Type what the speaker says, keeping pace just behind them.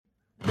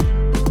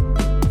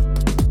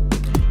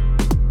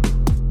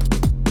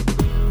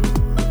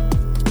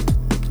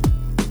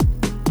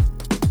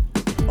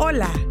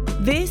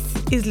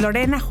is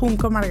Lorena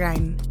Junco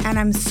Margain, and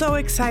I'm so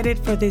excited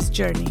for this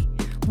journey.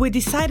 We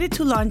decided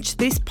to launch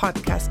this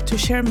podcast to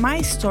share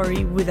my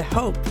story with the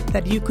hope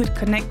that you could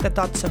connect the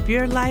dots of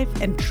your life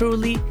and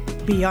truly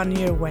be on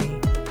your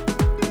way.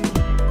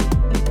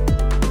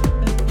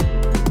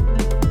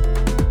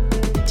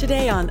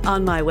 Today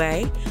on My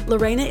Way,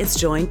 Lorena is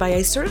joined by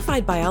a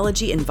certified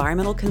biology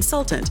environmental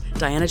consultant,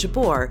 Diana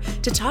Jabbour,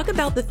 to talk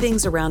about the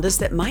things around us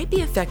that might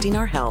be affecting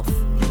our health.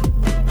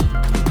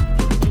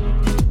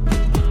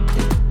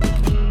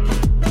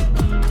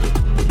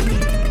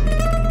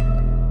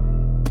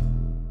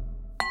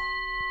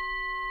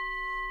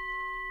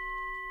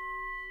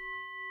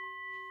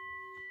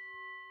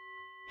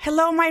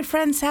 Hello, my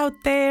friends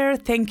out there.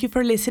 Thank you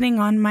for listening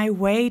on My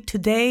Way.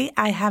 Today,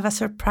 I have a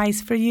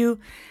surprise for you.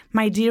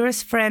 My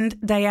dearest friend,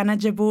 Diana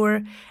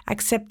Jabbour,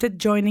 accepted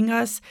joining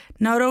us.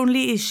 Not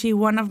only is she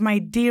one of my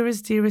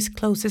dearest,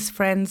 closest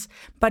friends,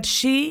 but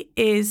she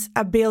is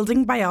a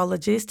building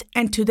biologist.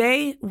 And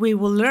today, we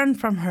will learn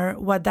from her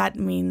what that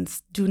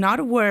means. Do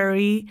not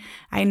worry.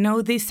 I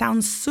know this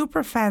sounds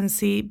super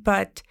fancy,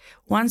 but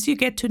once you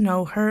get to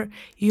know her,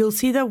 you'll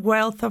see the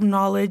wealth of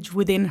knowledge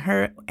within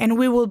her, and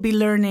we will be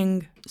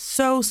learning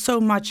so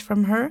much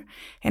from her.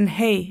 And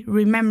hey,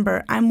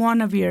 remember, I'm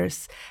one of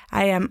yours.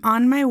 I am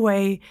on my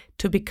way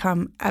to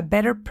become a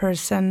better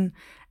person,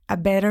 a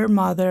better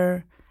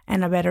mother,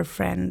 and a better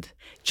friend.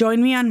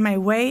 Join me on my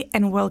way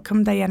and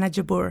welcome Diana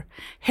Jabbour.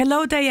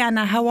 Hello,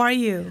 Diana. How are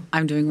you?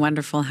 I'm doing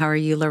wonderful. How are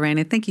you,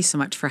 Lorena? Thank you so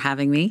much for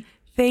having me.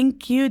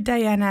 Thank you,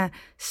 Diana.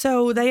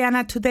 So,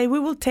 Diana, today we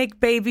will take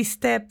baby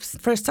steps.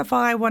 First of all,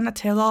 I want to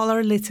tell all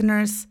our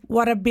listeners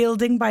what a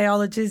building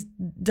biologist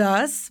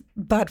does.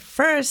 But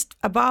first,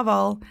 above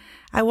all,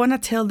 I want to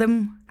tell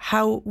them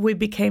how we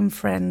became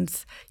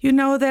friends. You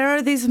know, there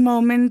are these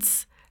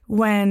moments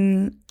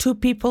when two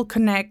people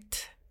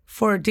connect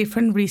for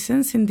different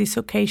reasons. In this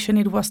occasion,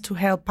 it was to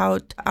help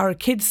out our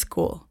kids'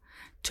 school,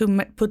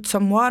 to put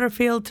some water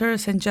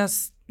filters and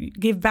just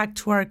give back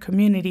to our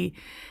community.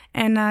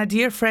 And a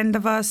dear friend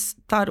of us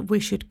thought we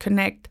should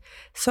connect.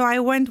 So I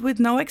went with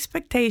no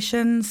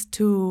expectations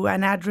to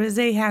an address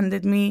they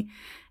handed me.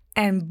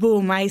 And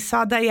boom, I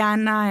saw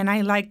Diana and I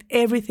liked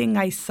everything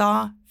I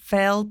saw,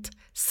 felt,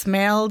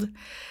 smelled.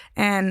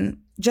 And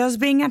just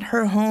being at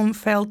her home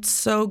felt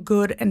so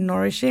good and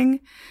nourishing.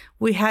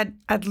 We had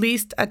at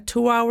least a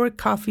 2-hour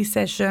coffee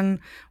session.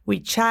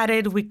 We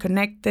chatted, we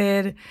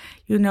connected.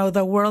 You know,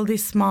 the world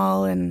is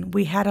small and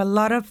we had a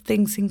lot of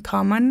things in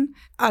common,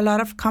 a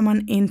lot of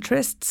common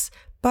interests.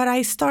 But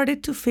I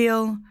started to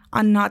feel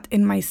a knot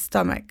in my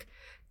stomach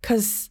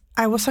because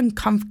I was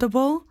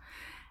uncomfortable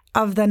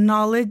of the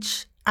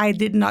knowledge I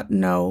did not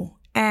know.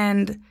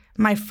 And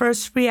my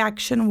first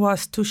reaction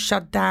was to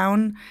shut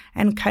down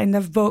and kind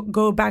of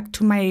go back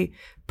to my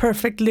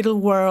perfect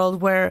little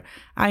world where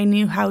I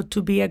knew how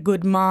to be a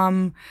good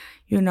mom.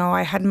 You know,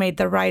 I had made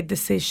the right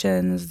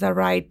decisions, the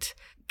right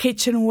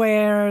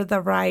kitchenware,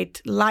 the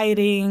right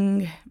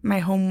lighting. My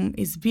home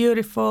is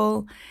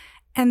beautiful.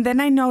 And then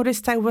I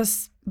noticed I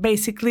was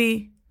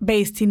basically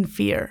based in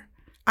fear.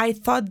 I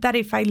thought that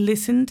if I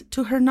listened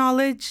to her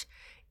knowledge,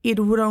 it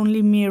would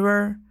only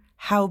mirror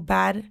how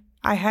bad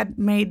I had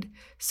made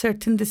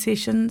certain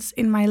decisions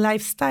in my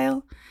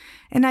lifestyle.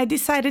 And I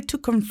decided to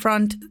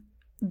confront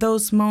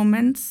those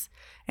moments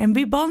and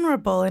be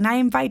vulnerable. And I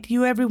invite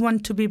you, everyone,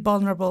 to be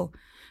vulnerable.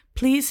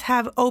 Please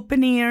have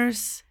open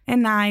ears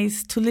and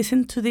eyes to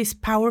listen to this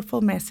powerful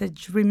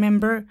message.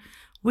 Remember,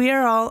 we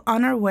are all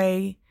on our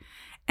way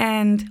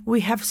and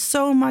we have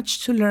so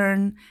much to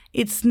learn.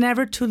 It's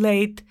never too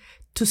late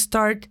to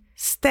start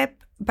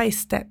step by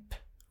step.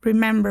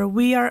 Remember,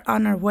 we are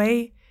on our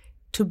way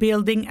to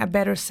building a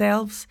better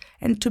selves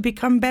and to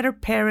become better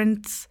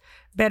parents,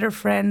 better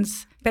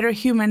friends, better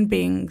human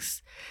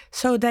beings.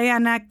 So,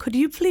 Diana, could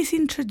you please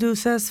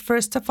introduce us,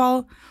 first of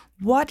all,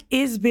 what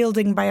is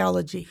building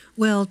biology?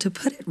 Well, to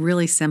put it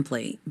really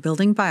simply,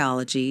 building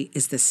biology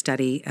is the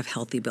study of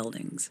healthy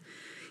buildings.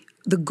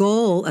 The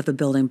goal of a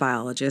building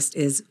biologist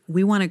is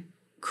we want to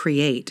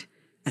create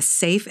a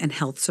safe and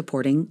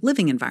health-supporting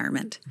living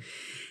environment.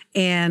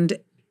 And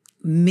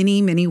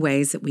many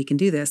ways that we can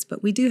do this,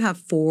 but we do have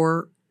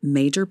 4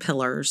 major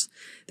pillars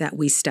that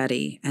we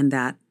study, and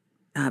that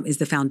is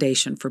the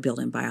foundation for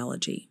building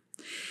biology.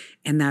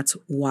 And that's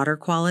water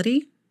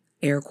quality,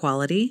 air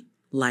quality,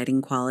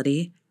 lighting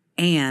quality,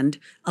 and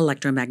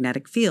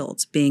electromagnetic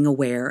fields, being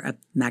aware of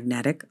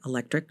magnetic,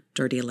 electric,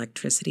 dirty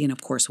electricity, and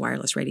of course,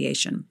 wireless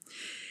radiation.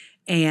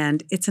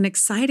 And it's an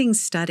exciting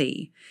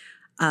study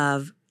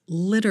of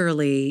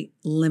literally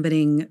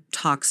limiting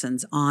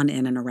toxins on,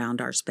 in, and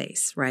around our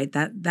space, right?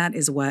 That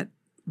is what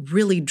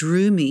really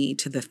drew me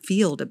to the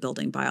field of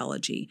building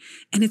biology.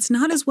 And it's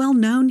not as well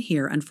known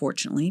here,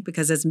 unfortunately,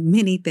 because as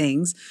many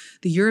things,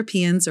 the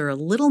Europeans are a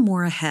little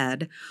more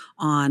ahead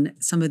on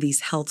some of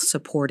these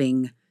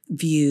health-supporting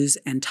views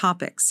and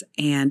topics.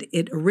 And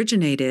it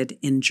originated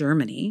in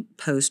Germany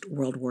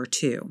post-World War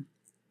II.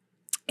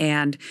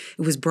 And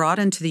it was brought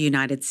into the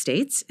United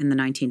States in the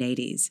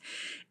 1980s.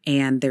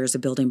 And there's a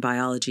Building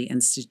Biology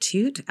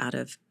Institute out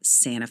of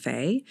Santa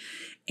Fe.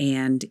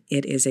 And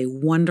it is a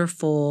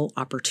wonderful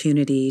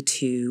opportunity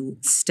to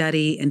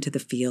study into the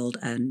field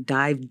and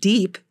dive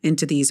deep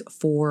into these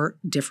 4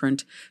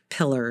 different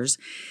pillars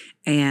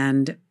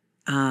and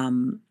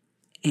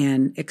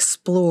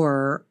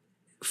explore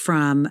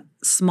from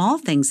small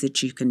things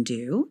that you can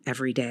do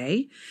every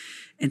day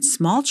and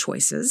small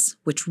choices,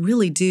 which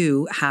really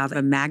do have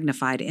a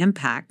magnified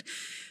impact.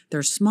 There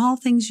are small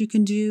things you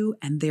can do,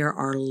 and there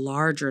are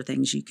larger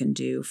things you can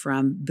do,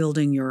 from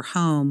building your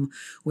home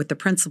with the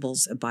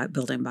principles of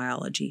building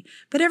biology.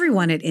 But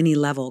everyone at any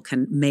level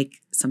can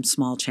make some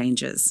small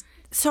changes.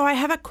 So I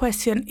have a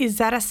question. Is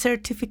that a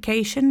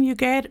certification you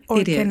get? Or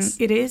It is.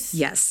 It is?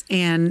 Yes.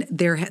 And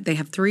they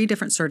have 3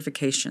 different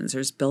certifications.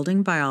 There's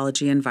Building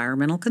Biology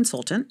Environmental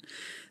Consultant,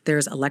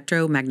 there's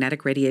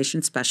Electromagnetic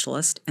Radiation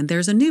Specialist, and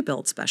there's a New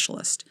Build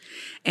Specialist.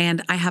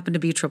 And I happen to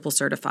be triple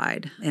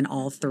certified in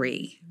all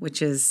 3,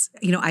 which is,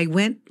 I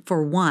went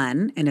for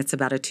one, and it's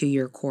about a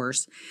 2-year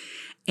course.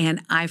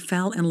 And I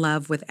fell in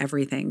love with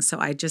everything. So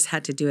I just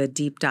had to do a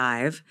deep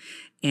dive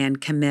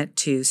and commit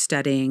to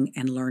studying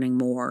and learning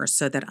more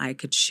so that I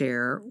could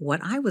share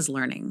what I was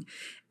learning.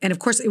 And of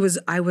course,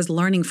 I was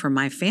learning from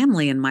my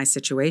family and my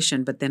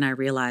situation, but then I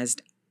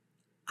realized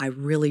I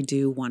really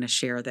do want to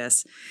share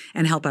this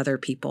and help other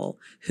people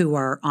who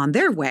are on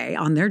their way,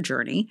 on their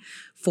journey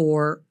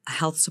for a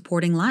health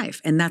supporting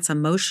life. And that's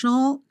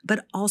emotional,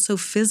 but also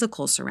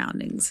physical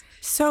surroundings.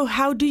 So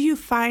how do you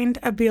find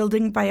a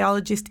building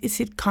biologist? Is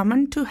it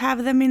common to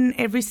have them in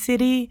every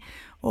city?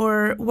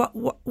 Or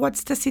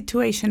what's the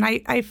situation?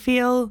 I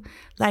feel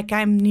like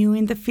I'm new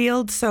in the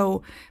field,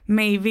 so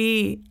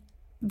maybe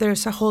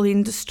there's a whole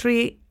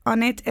industry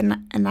on it and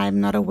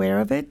I'm not aware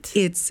of it.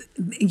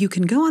 You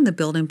can go on the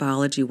Building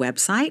Biology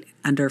website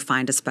under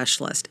Find a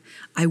Specialist.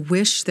 I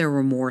wish there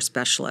were more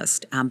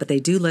specialists, but they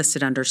do list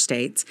it under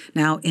states.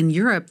 Now, in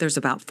Europe, there's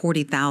about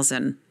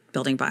 40,000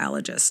 building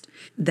biologists.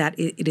 That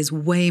it is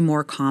way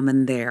more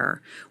common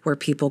there, where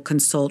people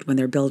consult when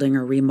they're building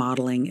or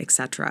remodeling,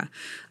 etc.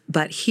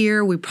 But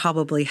here we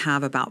probably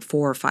have about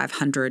 400 or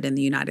 500 in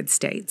the United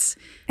States.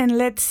 And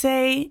let's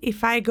say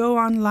if I go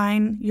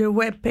online, your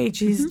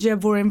webpage is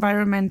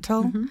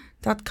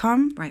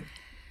JabourEnvironmental.com. Right.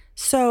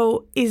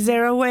 So is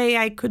there a way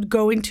I could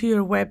go into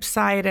your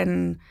website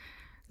and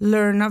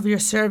learn of your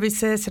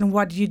services and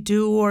what you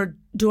do, or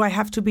do I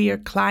have to be your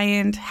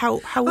client?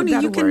 How would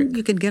that work?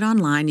 You can get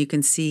online. You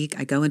can see,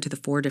 I go into the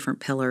 4 different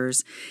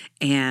pillars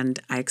and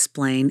I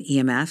explain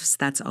EMFs.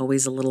 That's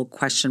always a little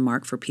question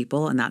mark for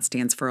people, and that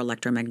stands for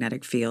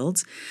electromagnetic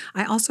fields.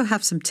 I also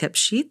have some tip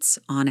sheets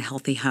on a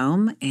healthy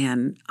home,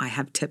 and I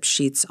have tip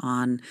sheets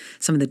on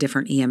some of the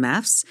different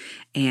EMFs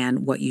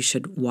and what you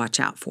should watch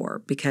out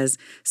for, because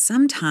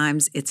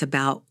sometimes it's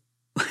about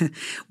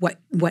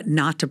what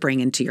not to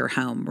bring into your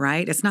home,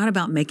 right? It's not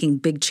about making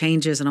big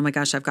changes and, oh my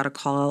gosh, I've got to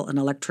call an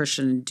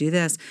electrician and do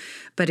this.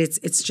 But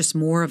it's just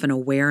more of an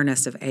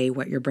awareness of A,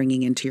 what you're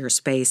bringing into your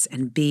space,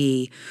 and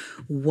B,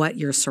 what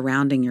you're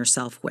surrounding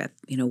yourself with.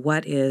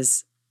 What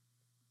is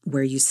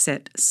where you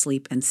sit,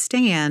 sleep, and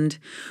stand,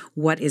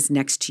 what is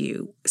next to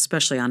you,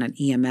 especially on an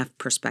EMF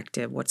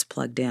perspective, what's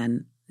plugged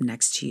in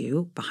next to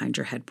you, behind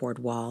your headboard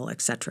wall,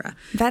 etc.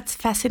 That's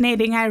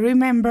fascinating. I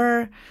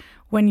remember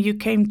when you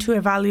came to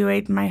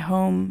evaluate my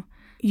home,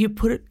 you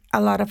put a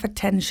lot of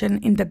attention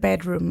in the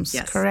bedrooms,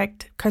 yes.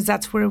 Correct? Because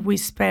that's where we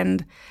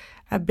spend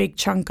a big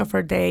chunk of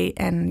our day,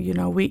 and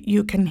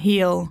you can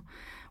heal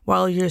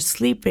while you're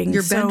sleeping.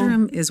 Your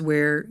bedroom is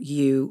where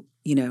you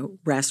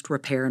rest,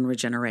 repair, and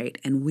regenerate.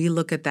 And we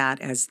look at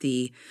that as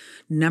the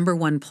number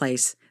one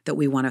place that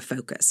we want to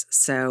focus.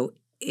 So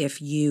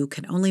if you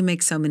can only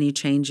make so many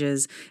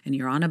changes and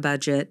you're on a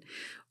budget,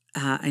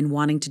 and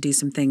wanting to do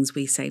some things,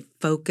 we say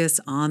focus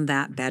on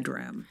that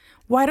bedroom.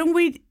 Why don't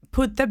we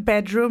put the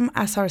bedroom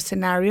as our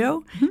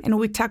scenario, and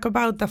we talk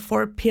about the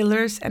 4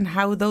 pillars and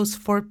how those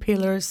 4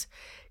 pillars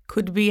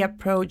could be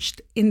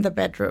approached in the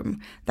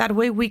bedroom. That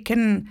way we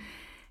can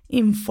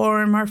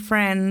inform our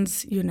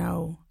friends,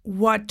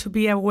 what to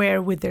be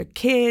aware with their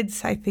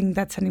kids. I think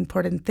that's an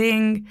important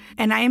thing.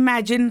 And I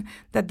imagine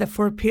that the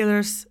 4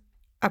 pillars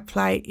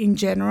apply in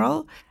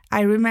general.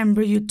 I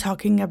remember you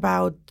talking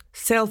about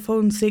cell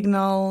phone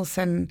signals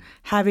and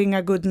having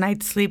a good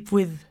night's sleep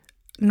with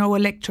no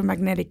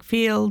electromagnetic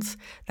fields,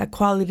 the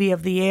quality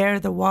of the air,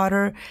 the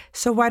water.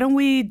 So why don't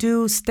we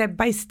do step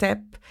by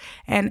step?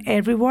 And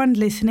everyone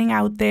listening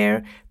out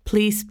there,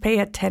 please pay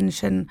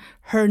attention.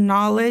 Her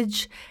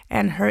knowledge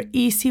and her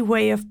easy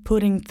way of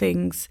putting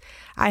things.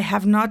 I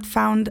have not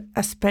found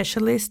a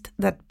specialist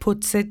that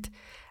puts it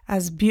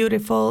as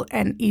beautiful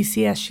and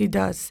easy as she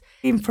does.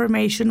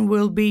 Information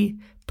will be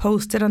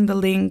posted on the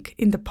link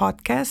in the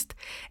podcast,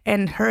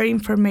 and her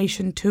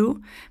information too,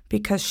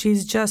 because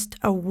she's just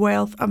a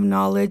wealth of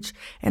knowledge,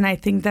 and I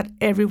think that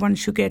everyone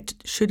should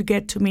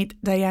get to meet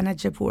Diana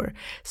Jabour.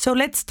 So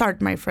let's start,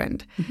 my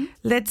friend.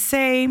 Let's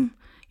say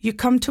you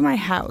come to my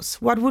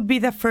house. What would be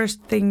the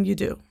first thing you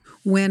do?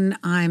 When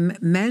I'm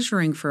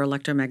measuring for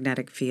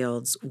electromagnetic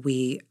fields,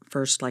 we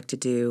first like to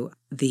do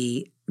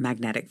the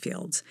magnetic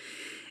fields.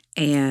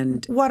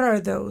 And what are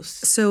those?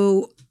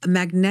 So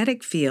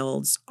magnetic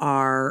fields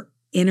are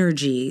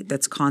energy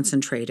that's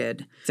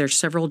concentrated. There's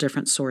several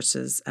different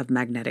sources of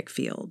magnetic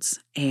fields,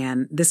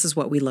 and this is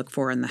what we look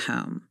for in the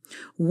home.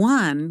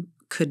 One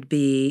could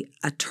be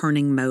a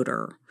turning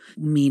motor,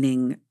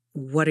 meaning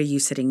what are you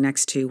sitting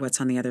next to? What's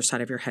on the other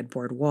side of your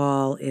headboard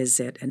wall? Is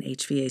it an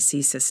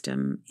HVAC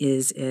system?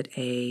 Is it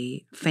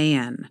a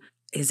fan?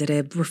 Is it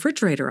a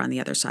refrigerator on the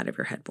other side of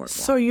your headboard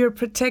wall? So you're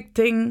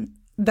protecting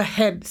the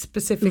head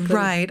specifically.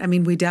 Right. I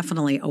mean, we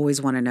definitely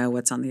always want to know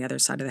what's on the other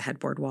side of the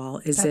headboard wall.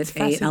 Is That's it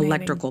an fascinating.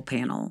 electrical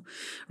panel?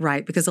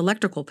 Right. Because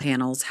electrical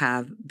panels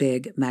have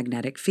big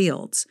magnetic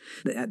fields.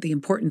 The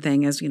important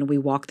thing is, we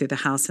walk through the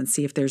house and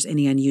see if there's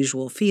any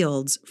unusual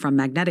fields from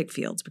magnetic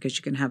fields, because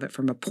you can have it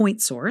from a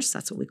point source.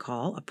 That's what we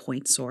call a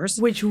point source.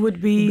 Which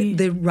would be?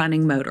 The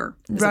running motor.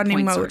 Is Running a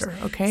point motor,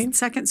 source. okay.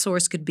 Second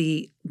source could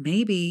be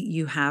maybe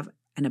you have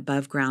an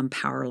above ground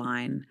power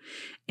line,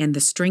 and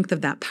the strength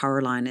of that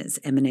power line is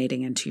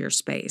emanating into your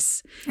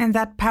space. And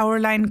that power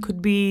line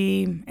could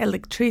be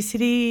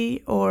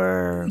electricity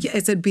or? Yeah,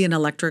 it'd be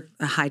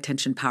a high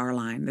tension power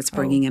line that's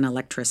bringing in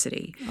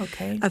electricity.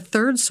 Okay. A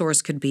third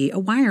source could be a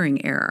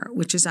wiring error,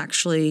 which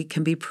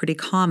can be pretty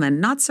common,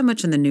 not so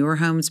much in the newer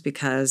homes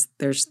because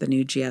there's the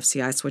new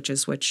GFCI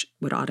switches, which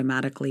would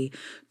automatically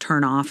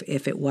turn off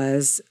if it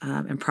was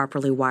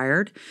improperly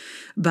wired.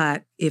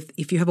 But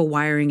if you have a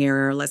wiring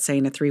error, let's say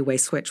in a 3-way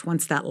switch,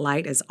 once that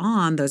light is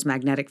on, those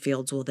magnetic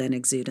fields will then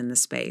exude in the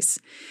space.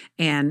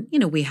 And,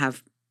 we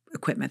have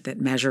equipment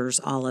that measures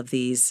all of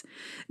these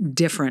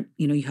different,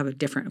 you have a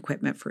different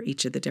equipment for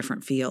each of the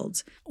different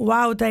fields.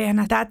 Wow,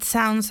 Diana, that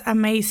sounds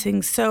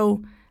amazing.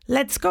 So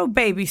let's go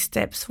baby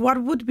steps.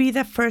 What would be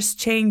the first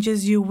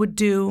changes you would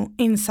do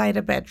inside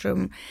a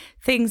bedroom?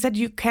 Things that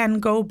you can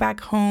go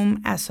back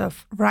home as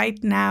of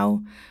right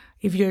now,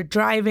 if you're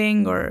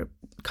driving or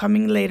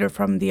coming later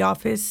from the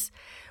office.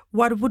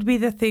 What would be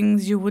the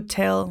things you would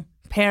tell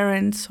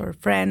parents or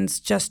friends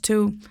just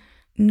to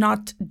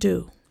not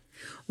do?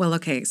 Well,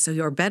 okay, so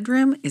your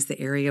bedroom is the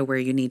area where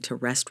you need to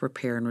rest,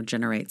 repair, and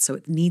regenerate. So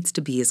it needs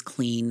to be as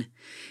clean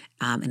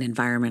and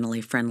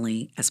environmentally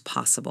friendly as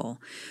possible.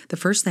 The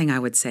first thing I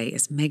would say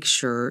is make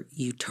sure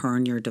you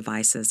turn your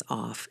devices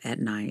off at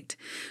night.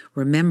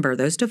 Remember,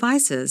 those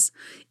devices,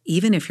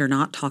 even if you're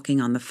not talking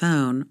on the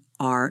phone,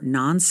 are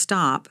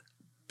nonstop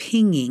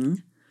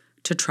pinging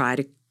to try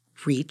to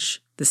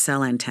reach the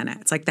cell antenna.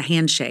 It's like the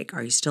handshake.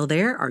 Are you still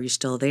there? Are you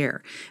still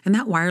there? And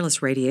that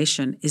wireless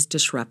radiation is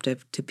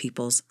disruptive to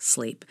people's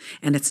sleep,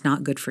 and it's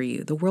not good for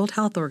you. The World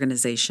Health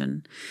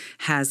Organization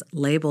has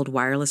labeled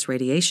wireless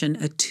radiation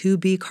a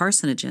 2B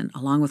carcinogen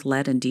along with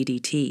lead and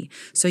DDT.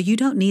 So you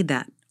don't need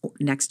that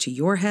next to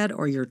your head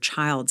or your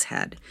child's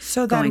head.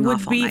 So that going would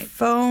off all be night.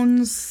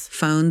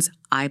 phones,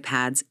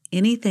 iPads,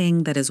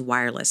 anything that is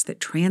wireless that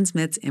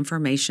transmits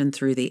information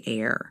through the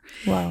air.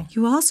 Wow.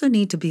 You also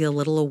need to be a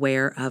little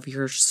aware of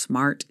your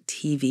smart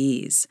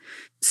TVs.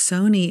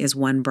 Sony is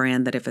one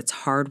brand that if it's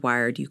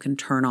hardwired, you can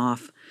turn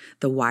off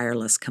the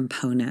wireless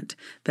component.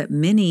 But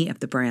many of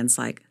the brands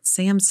like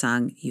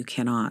Samsung, you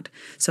cannot.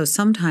 So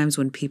sometimes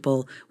when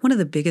one of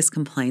the biggest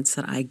complaints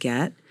that I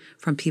get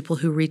from people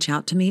who reach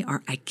out to me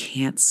are, I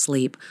can't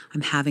sleep.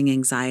 I'm having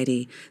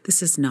anxiety.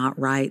 This is not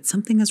right.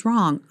 Something is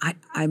wrong.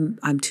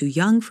 I'm too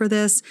young for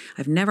this.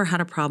 I've never had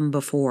a problem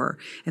before.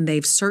 And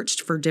they've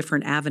searched for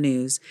different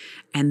avenues.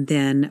 And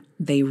then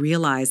they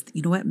realize,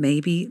 you know what,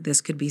 maybe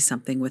this could be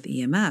something with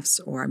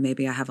EMFs, or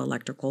maybe I have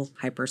electrical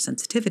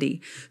hypersensitivity.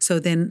 So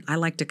then I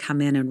like to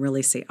come in and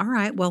really say, all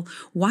right, well,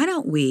 why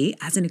don't we,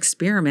 as an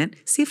experiment,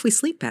 see if we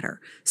sleep better?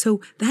 So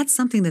that's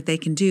something that they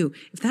can do.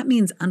 If that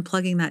means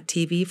unplugging that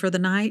TV for the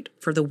night,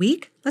 for the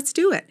week, let's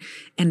do it.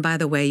 And by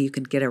the way, you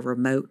can get a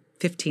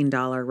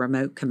 $15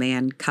 remote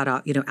command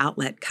cutoff,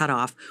 outlet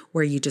cutoff,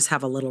 where you just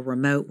have a little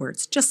remote where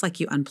it's just like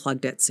you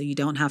unplugged it. So you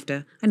don't have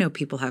to, I know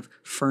people have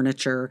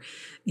furniture,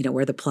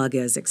 where the plug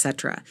is,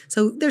 etc.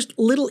 So there's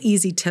little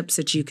easy tips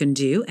that you can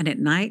do. And at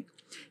night,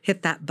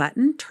 hit that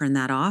button, turn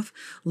that off,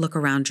 look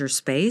around your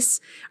space.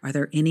 Are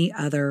there any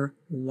other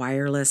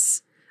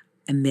wireless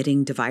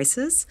emitting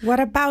devices? What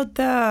about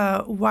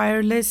the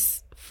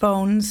wireless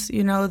phones,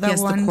 Yes,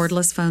 ones? the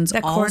cordless phones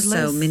also.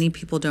 Cordless. Many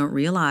people don't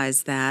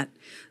realize that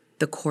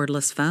the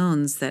cordless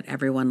phones that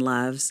everyone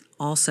loves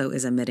also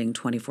is emitting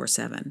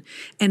 24/7.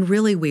 And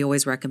really, we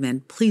always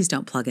recommend, please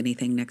don't plug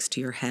anything next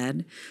to your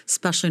head,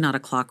 especially not a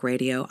clock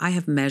radio. I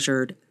have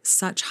measured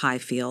such high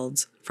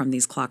fields from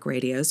these clock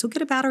radios, so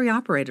get a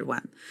battery-operated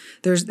one.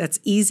 That's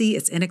easy,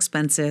 it's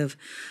inexpensive,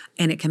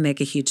 and it can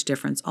make a huge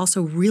difference.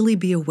 Also, really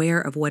be aware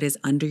of what is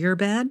under your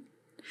bed.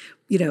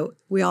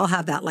 We all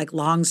have that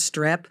long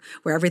strip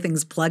where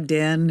everything's plugged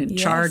in and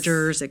Yes.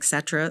 chargers,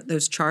 etc.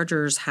 Those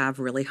chargers have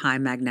really high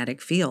magnetic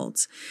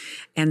fields.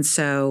 And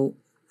so,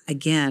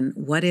 again,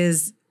 what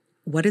is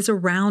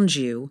around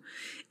you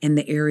in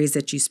the areas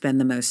that you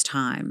spend the most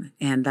time?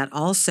 And that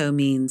also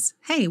means,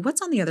 hey,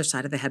 what's on the other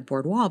side of the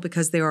headboard wall?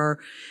 Because there are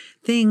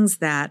things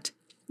that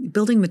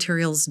building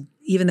materials,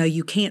 even though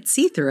you can't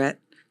see through it,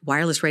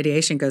 wireless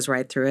radiation goes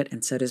right through it,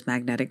 and so does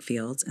magnetic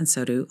fields, and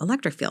so do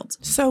electric fields.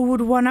 So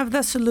would one of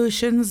the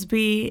solutions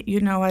be,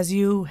 as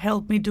you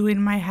help me do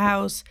in my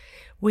house,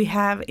 we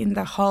have in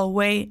the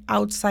hallway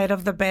outside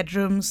of the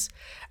bedrooms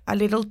a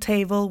little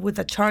table with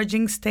a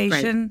charging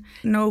station,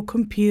 no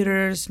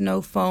computers, no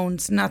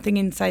phones, nothing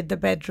inside the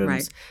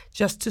bedrooms,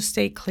 just to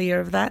stay clear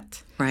of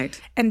that. Right.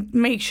 And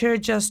make sure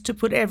just to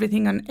put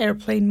everything on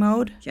airplane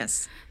mode.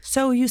 Yes.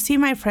 So you see,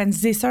 my friends,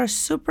 these are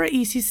super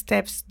easy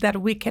steps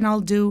that we can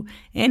all do.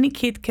 Any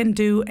kid can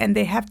do, and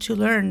they have to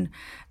learn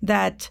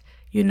that,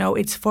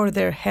 it's for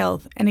their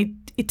health, and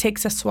it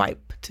takes a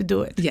swipe to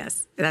do it.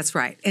 Yes, that's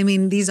right. I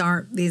mean, these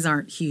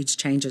aren't huge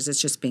changes.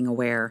 It's just being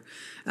aware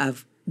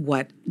of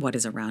what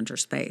is around your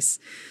space.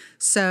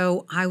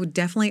 So I would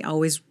definitely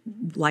always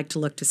like to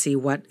look to see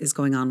what is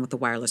going on with the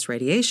wireless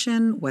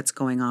radiation, what's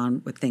going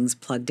on with things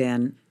plugged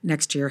in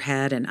next to your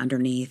head and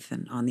underneath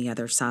and on the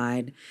other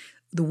side.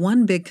 The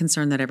one big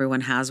concern that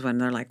everyone has when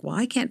they're like, well,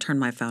 I can't turn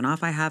my phone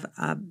off. I have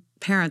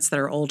parents that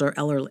are older,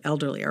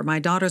 elderly, or my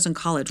daughter's in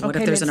college. What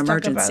if there's an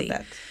emergency? Talk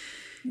about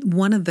that.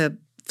 One of the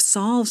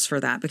solves for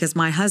that, because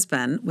my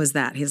husband was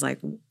that. He's like,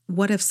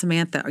 what if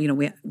Samantha,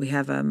 we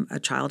have a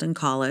child in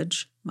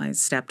college, my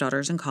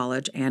stepdaughter's in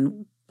college,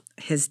 and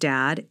his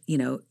dad,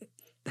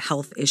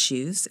 health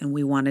issues, and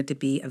we wanted to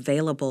be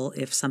available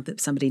if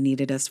somebody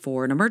needed us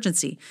for an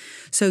emergency.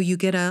 So you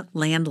get a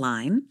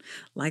landline,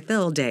 like the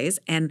old days,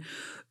 and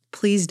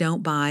please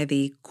don't buy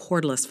the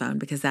cordless phone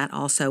because that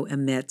also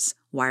emits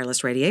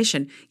wireless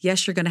radiation.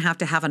 Yes, you're going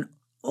to have an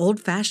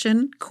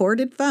old-fashioned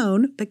corded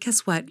phone, but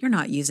guess what? You're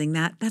not using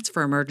that. That's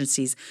for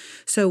emergencies.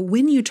 So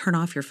when you turn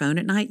off your phone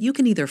at night, you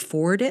can either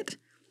forward it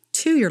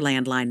to your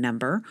landline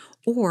number,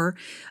 or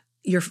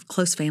your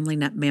close family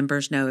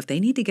members know if they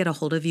need to get a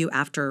hold of you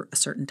after a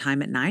certain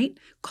time at night,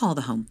 call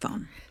the home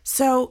phone.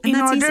 So in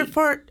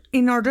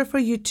order for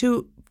you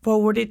to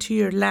forward it to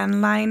your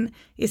landline,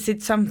 is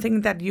it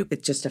something that you...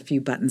 It's just a few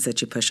buttons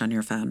that you push on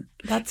your phone.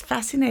 That's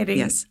fascinating.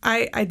 Yes.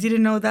 I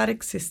didn't know that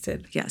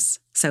existed. Yes.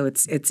 So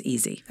it's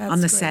easy. That's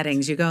on the great.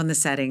 settings, you go in the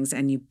settings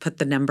and you put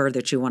the number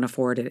that you want to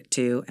forward it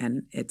to,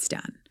 and it's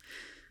done.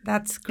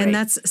 That's great. And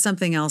that's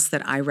something else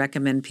that I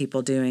recommend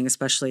people doing,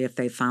 especially if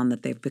they found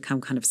that they've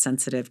become kind of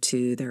sensitive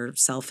to their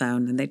cell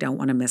phone and they don't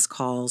want to miss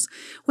calls.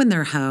 When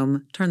they're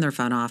home, turn their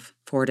phone off,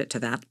 forward it to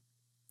that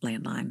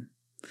landline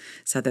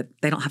so that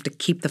they don't have to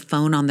keep the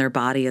phone on their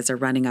body as they're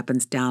running up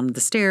and down the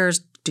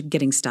stairs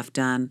getting stuff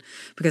done,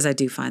 because I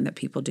do find that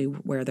people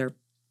do wear their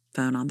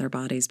phone on their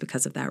bodies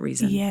because of that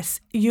reason.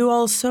 Yes. You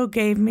also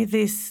gave me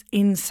this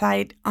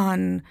insight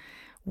on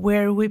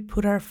where we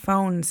put our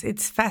phones.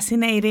 It's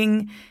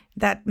fascinating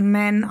that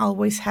men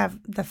always have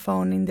the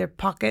phone in their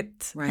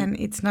pocket, and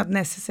it's not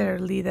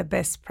necessarily the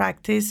best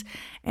practice.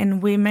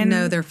 And women...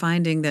 No, they're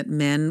finding that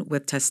men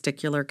with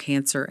testicular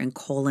cancer and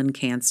colon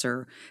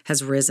cancer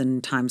has risen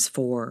times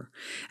 4.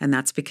 And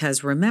that's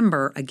because,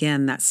 remember,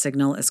 again, that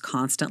signal is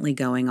constantly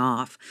going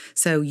off.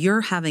 So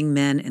you're having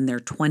men in their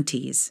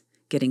 20s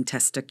getting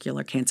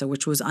testicular cancer,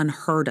 which was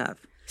unheard of.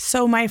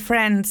 So, my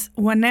friends,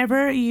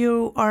 whenever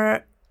you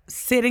are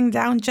sitting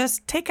down,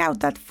 just take out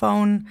that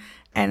phone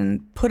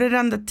and put it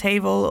on the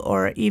table,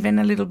 or even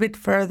a little bit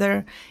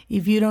further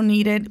if you don't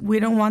need it. We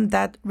don't want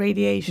that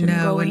radiation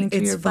going into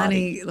your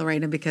body. It's funny,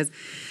 Lorena, because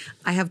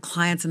I have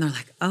clients and they're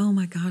like, oh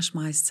my gosh,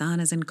 my son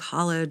is in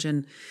college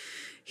and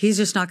he's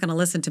just not going to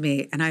listen to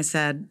me. And I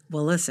said,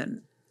 well,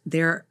 listen,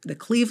 the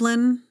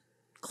Cleveland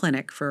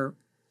Clinic for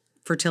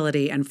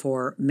Fertility and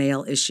for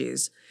Male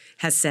Issues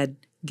has said,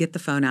 get the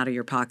phone out of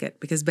your pocket,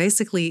 because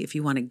basically if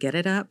you want to get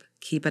it up,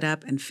 keep it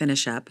up, and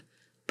finish up,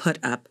 put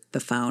up the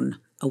phone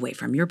away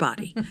from your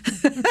body.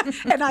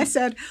 And I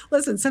said,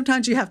 listen,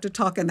 sometimes you have to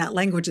talk in that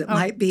language that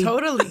might be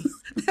totally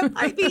that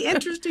might be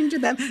interesting to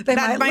them.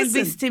 That might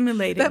be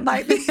stimulating. That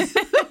might be.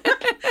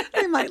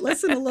 They might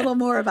listen a little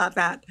more about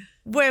that.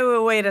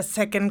 Wait a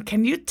second.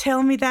 Can you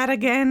tell me that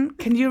again?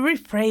 Can you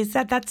rephrase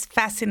that? That's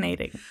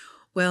fascinating.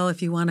 Well,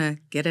 if you want to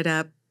get it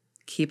up,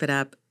 keep it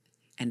up,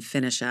 and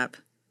finish up,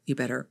 you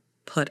better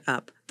put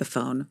up the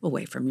phone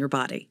away from your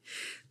body.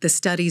 The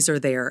studies are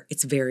there.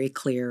 It's very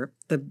clear.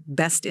 The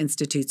best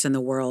institutes in the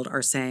world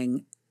are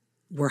saying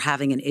we're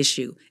having an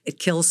issue. It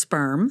kills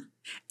sperm,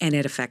 and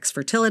it affects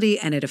fertility,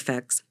 and it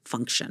affects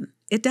function.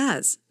 It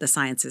does. The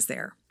science is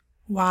there.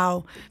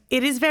 Wow.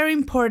 It is very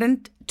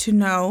important to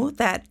know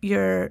that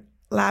your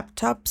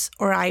laptops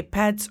or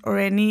iPads or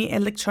any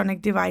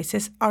electronic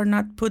devices are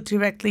not put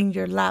directly in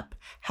your lap.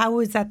 How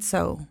is that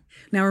so?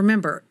 Now,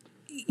 remember,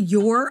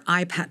 your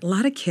iPad, a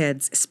lot of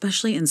kids,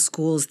 especially in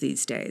schools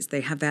these days,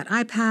 they have that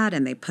iPad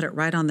and they put it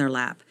right on their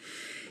lap.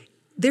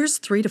 There's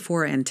 3 to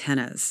 4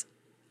 antennas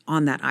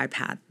on that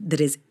iPad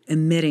that is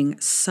emitting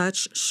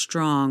such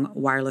strong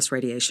wireless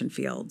radiation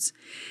fields.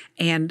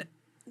 And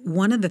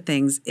one of the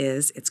things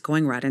is it's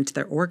going right into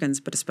their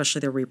organs, but especially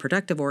their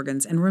reproductive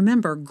organs. And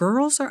remember,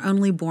 girls are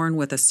only born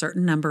with a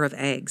certain number of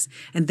eggs,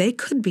 and they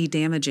could be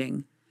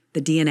damaging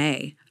the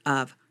DNA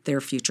of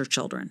their future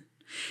children.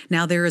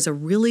 Now, there is a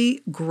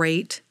really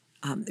great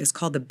It's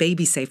called the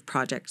Baby Safe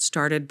Project,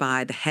 started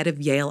by the head of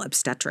Yale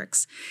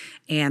Obstetrics.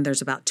 And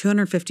there's about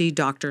 250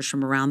 doctors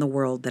from around the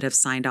world that have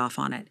signed off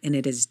on it. And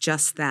it is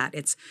just that.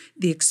 It's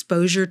the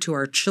exposure to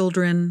our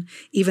children,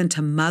 even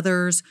to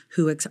mothers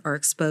who are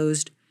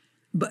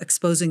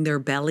exposing their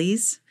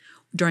bellies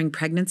during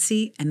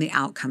pregnancy and the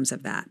outcomes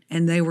of that.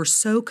 And they were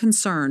so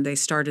concerned, they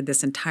started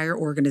this entire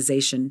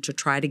organization to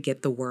try to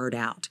get the word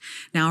out.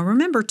 Now,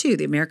 remember, too,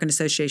 the American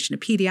Association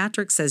of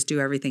Pediatrics says do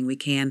everything we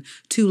can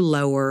to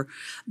lower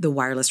the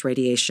wireless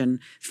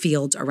radiation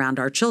fields around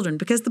our children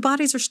because the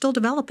bodies are still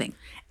developing.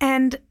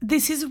 And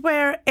this is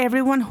where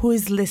everyone who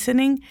is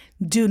listening,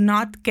 do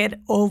not get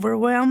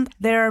overwhelmed.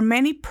 There are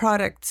many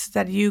products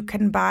that you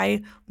can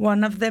buy,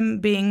 one of them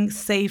being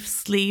Safe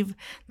Sleeve,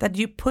 that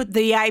you put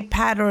the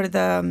iPad or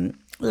the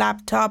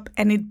laptop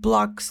and it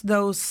blocks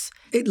those.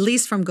 At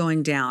least from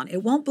going down.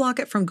 It won't block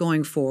it from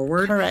going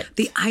forward. Correct.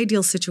 The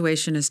ideal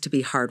situation is to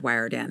be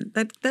hardwired in.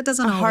 That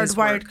doesn't always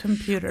work. A hardwired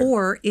computer.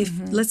 Or if,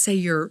 let's say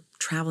you're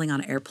traveling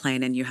on an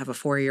airplane and you have a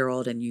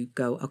 4-year-old and you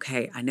go,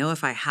 okay, I know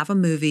if I have a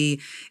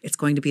movie, it's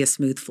going to be a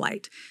smooth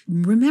flight.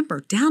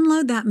 Remember,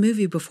 download that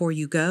movie before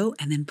you go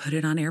and then put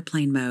it on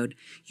airplane mode.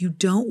 You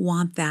don't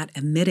want that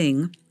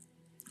emitting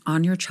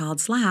on your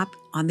child's lap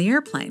on the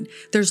airplane.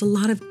 There's a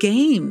lot of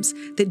games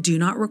that do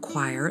not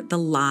require the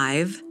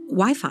live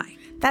Wi-Fi.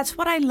 That's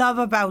what I love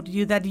about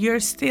you, that you're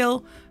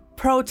still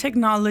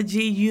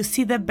pro-technology. You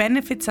see the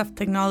benefits of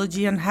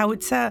technology and how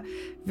it's a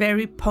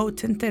very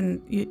potent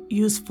and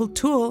useful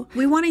tool.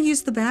 We want to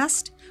use the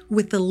best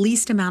with the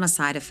least amount of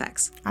side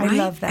effects. I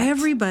love that.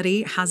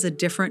 Everybody has a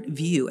different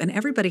view and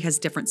everybody has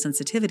different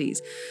sensitivities.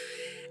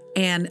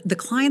 And the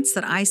clients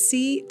that I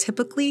see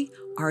typically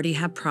already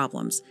have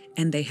problems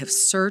and they have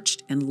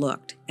searched and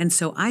looked. And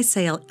so I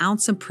say an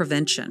ounce of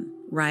prevention,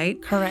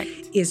 right? Correct.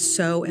 Is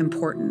so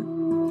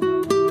important.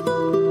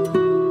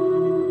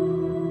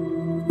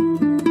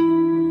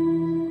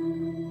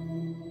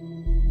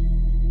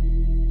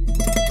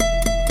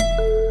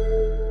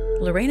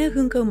 Lorena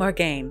Junco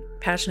Margain,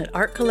 passionate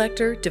art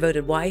collector,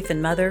 devoted wife, and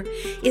mother,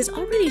 is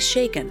already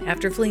shaken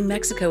after fleeing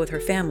Mexico with her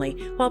family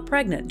while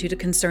pregnant due to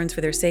concerns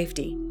for their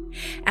safety.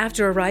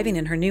 After arriving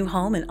in her new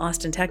home in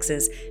Austin,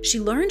 Texas, she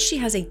learns she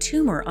has a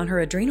tumor on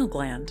her adrenal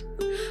gland.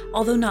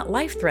 Although not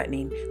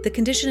life-threatening, the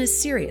condition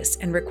is serious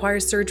and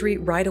requires surgery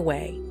right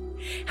away.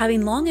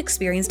 Having long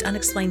experienced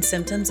unexplained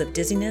symptoms of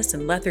dizziness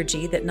and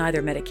lethargy that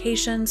neither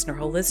medications nor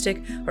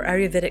holistic or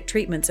Ayurvedic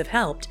treatments have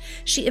helped,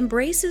 she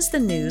embraces the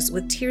news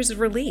with tears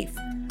of relief.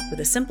 With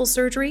a simple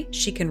surgery,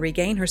 she can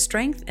regain her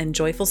strength and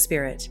joyful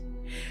spirit.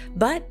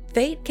 But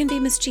fate can be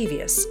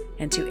mischievous,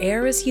 and to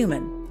err is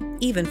human,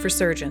 even for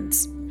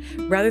surgeons.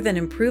 Rather than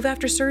improve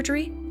after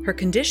surgery, her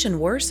condition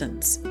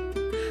worsens.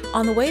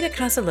 On the Way to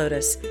Casa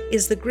Lotus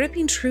is the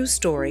gripping true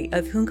story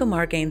of Junco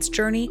Margain's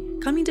journey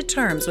coming to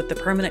terms with the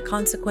permanent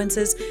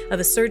consequences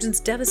of a surgeon's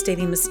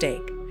devastating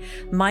mistake.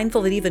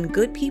 Mindful that even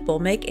good people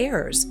make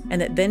errors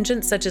and that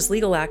vengeance such as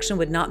legal action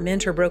would not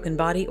mend her broken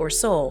body or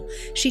soul,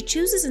 she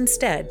chooses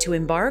instead to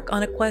embark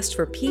on a quest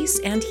for peace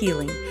and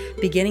healing,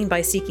 beginning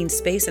by seeking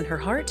space in her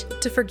heart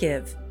to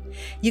forgive.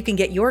 You can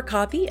get your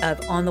copy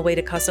of On the Way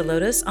to Casa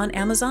Lotus on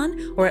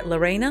Amazon or at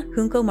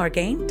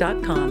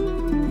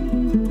LorenaJuncoMargain.com.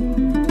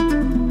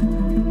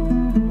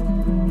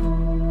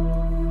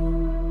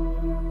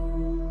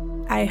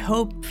 I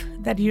hope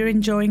that you're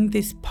enjoying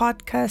this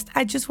podcast.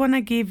 I just want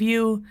to give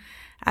you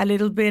a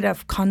little bit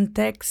of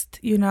context.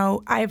 You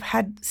know, I've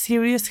had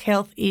serious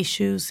health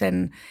issues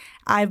and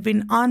I've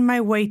been on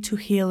my way to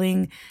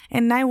healing.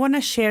 And I want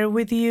to share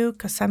with you,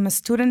 because I'm a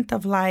student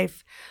of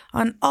life,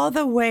 on all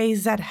the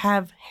ways that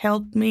have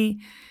helped me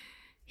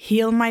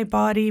heal my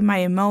body, my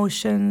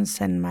emotions,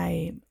 and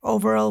my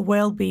overall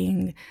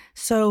well-being.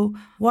 So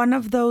one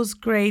of those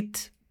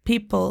great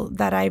people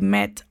that I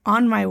met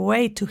on my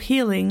way to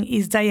healing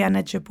is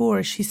Diana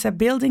Jabbour. She's a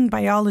building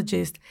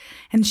biologist,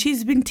 and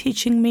she's been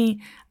teaching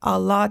me a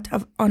lot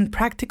on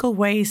practical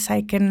ways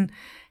I can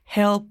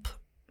help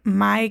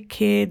my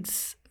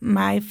kids,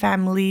 my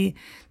family,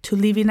 to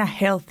live in a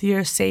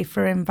healthier,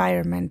 safer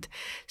environment.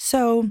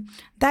 So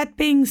that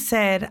being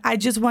said, I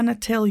just want to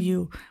tell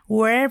you,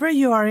 wherever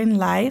you are in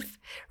life,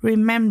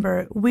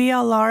 remember, we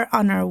all are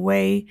on our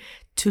way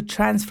to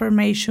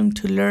transformation,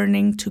 to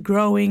learning, to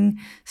growing.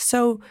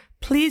 So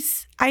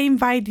please, I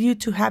invite you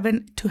to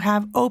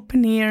have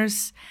open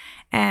ears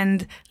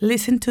and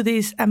listen to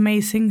this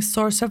amazing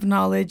source of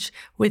knowledge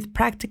with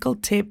practical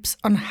tips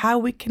on how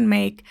we can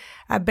make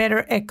a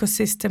better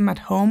ecosystem at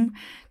home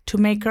to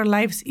make our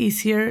lives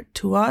easier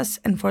to us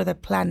and for the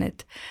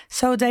planet.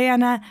 So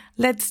Diana,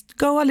 let's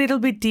go a little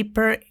bit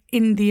deeper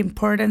in the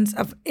importance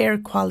of air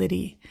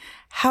quality.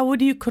 How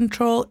would you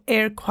control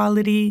air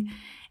quality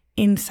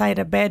inside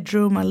a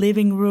bedroom, a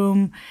living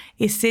room?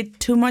 Is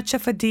it too much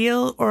of a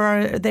deal, or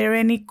are there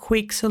any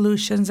quick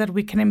solutions that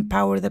we can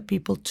empower the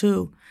people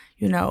to,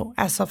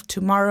 as of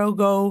tomorrow,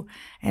 go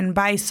and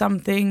buy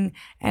something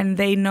and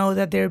they know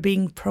that they're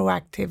being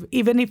proactive,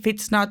 even if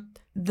it's not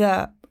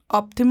the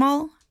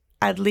optimal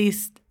at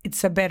least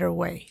it's a better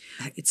way.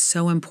 It's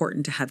so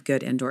important to have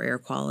good indoor air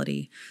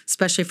quality,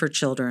 especially for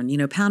children.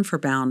 Pound for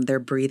pound, they're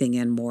breathing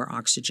in more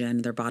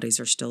oxygen. Their bodies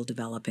are still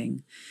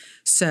developing.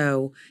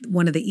 So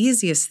one of the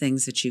easiest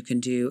things that you can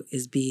do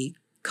is be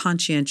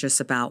conscientious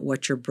about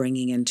what you're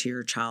bringing into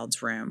your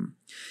child's room.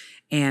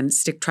 And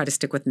try to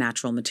stick with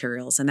natural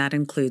materials. And that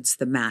includes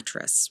the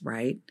mattress,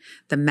 right?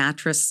 The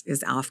mattress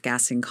is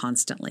off-gassing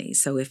constantly.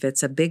 So if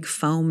it's a big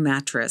foam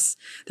mattress,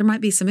 there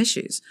might be some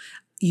issues.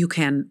 You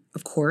can,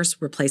 of course,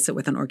 replace it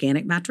with an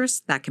organic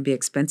mattress. That can be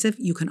expensive.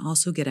 You can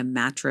also get a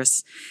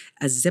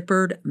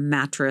zippered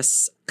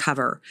mattress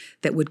cover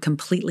that would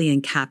completely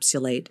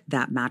encapsulate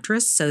that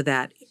mattress so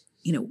that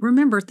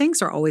remember, things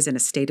are always in a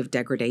state of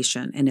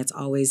degradation and it's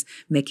always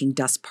making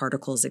dust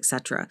particles,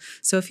 etc.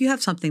 So if you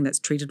have something that's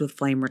treated with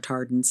flame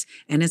retardants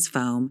and it's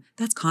foam,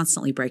 that's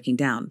constantly breaking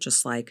down,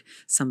 just like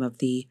some of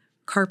the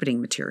carpeting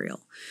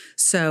material.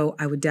 So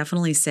I would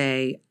definitely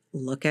say,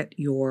 look at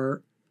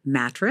your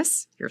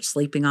mattress. You're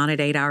sleeping on it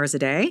 8 hours a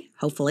day,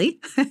 hopefully,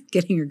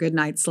 getting your good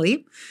night's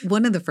sleep.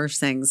 One of the first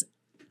things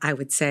I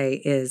would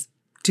say is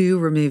do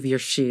remove your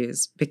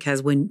shoes,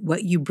 because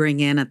what you bring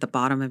in at the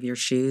bottom of your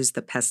shoes,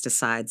 the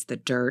pesticides, the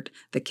dirt,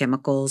 the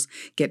chemicals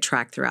get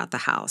tracked throughout the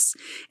house.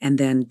 And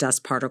then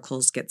dust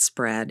particles get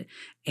spread,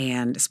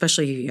 and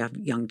especially if you have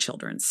young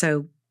children.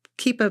 So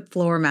keep a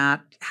floor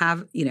mat.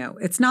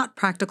 It's not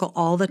practical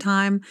all the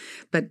time,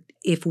 but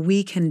if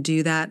we can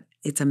do that,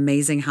 it's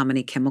amazing how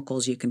many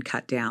chemicals you can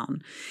cut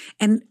down.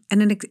 And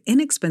an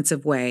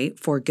inexpensive way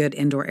for good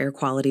indoor air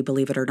quality,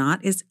 believe it or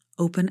not, is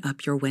open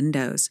up your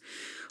windows.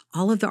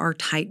 All of our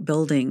tight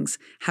buildings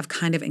have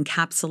kind of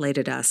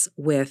encapsulated us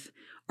with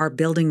our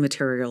building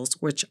materials,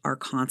 which are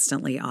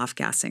constantly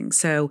off-gassing.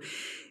 So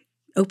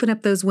open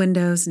up those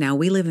windows. Now,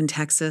 we live in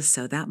Texas,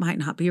 so that might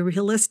not be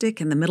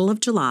realistic in the middle of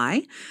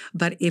July.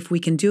 But if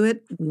we can do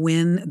it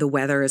when the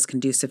weather is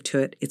conducive to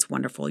it, it's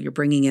wonderful. You're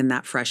bringing in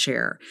that fresh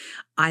air.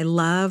 I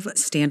love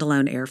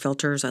standalone air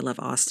filters. I love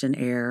Austin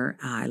Air.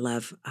 I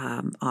love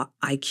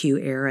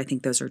IQ Air. I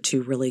think those are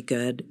two really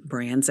good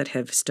brands that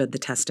have stood the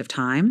test of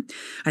time.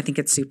 I think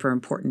it's super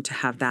important to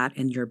have that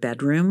in your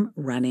bedroom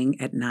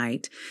running at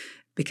night.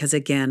 Because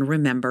again,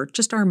 remember,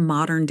 just our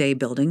modern day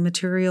building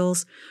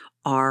materials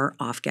are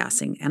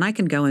off-gassing. And I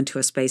can go into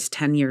a space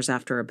 10 years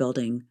after a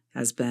building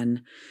has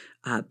been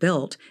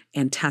built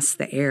and test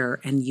the air,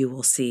 and you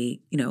will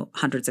see,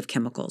 hundreds of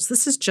chemicals.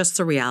 This is just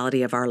the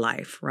reality of our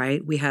life,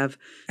 right? We have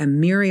a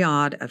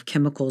myriad of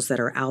chemicals that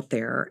are out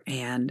there.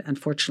 And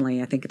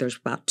unfortunately, I think there's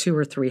about 200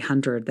 or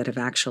 300 that have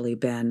actually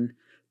been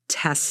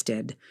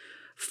tested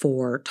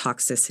for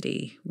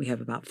toxicity. We have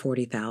about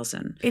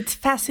 40,000. It's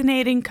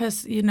fascinating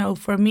because,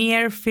 for me,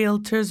 air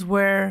filters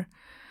were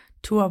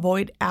to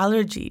avoid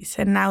allergies.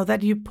 And now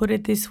that you put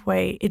it this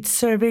way, it's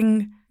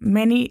serving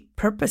many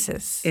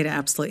purposes. It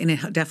absolutely, and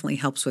it definitely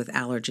helps with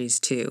allergies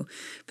too.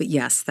 But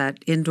yes, that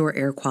indoor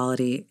air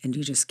quality, and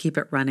you just keep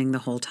it running the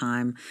whole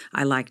time.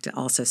 I like to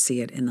also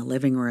see it in the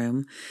living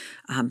room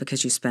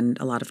because you spend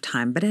a lot of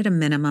time. But at a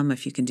minimum,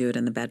 if you can do it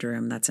in the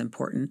bedroom, that's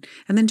important.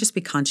 And then just be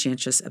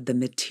conscientious of the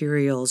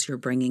materials you're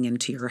bringing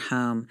into your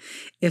home.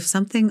 If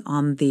something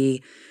on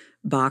the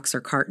box or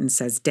carton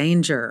says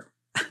danger,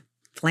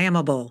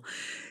 flammable,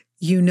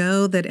 you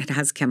know that it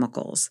has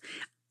chemicals.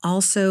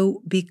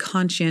 Also, be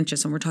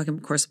conscientious, and we're talking,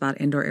 of course, about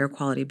indoor air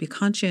quality. Be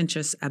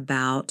conscientious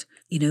about,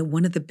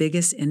 one of the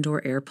biggest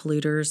indoor air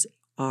polluters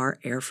are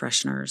air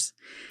fresheners.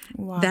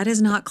 Wow. That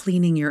is not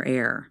cleaning your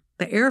air.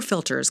 The air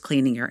filter is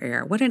cleaning your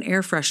air. What an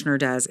air freshener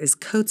does is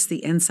coats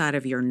the inside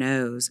of your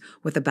nose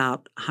with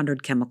about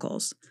 100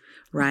 chemicals,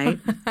 right?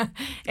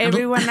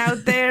 Everyone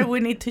out there,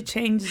 we need to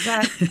change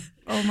that.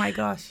 Oh my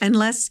gosh.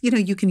 Unless,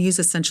 you can use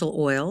essential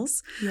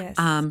oils. Yes.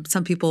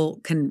 Some people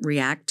can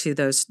react to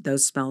those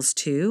smells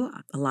too.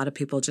 A lot of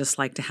people just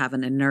like to have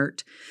an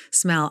inert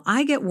smell.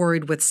 I get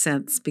worried with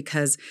scents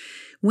because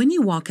when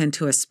you walk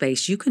into a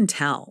space, you can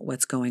tell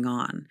what's going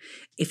on.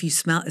 If it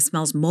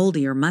smells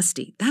moldy or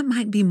musty, that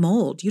might be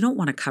mold. You don't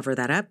want to cover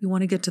that up. You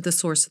want to get to the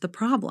source of the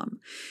problem.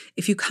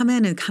 If you come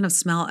in and kind of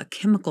smell a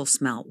chemical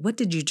smell, what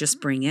did you just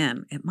bring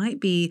in? It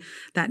might be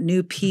that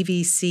new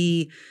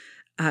PVC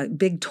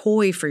big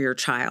toy for your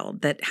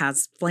child that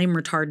has flame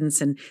retardants,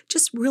 and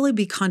just really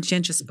be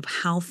conscientious of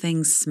how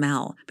things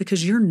smell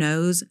because your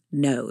nose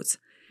knows.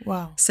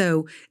 Wow.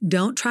 So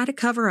don't try to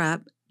cover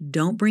up.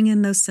 Don't bring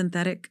in those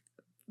synthetic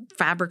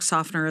fabric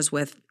softeners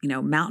with,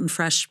 Mountain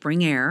Fresh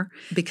spring air,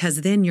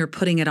 because then you're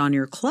putting it on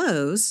your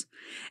clothes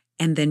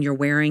and then you're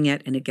wearing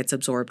it and it gets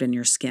absorbed in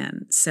your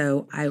skin.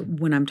 So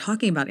when I'm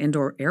talking about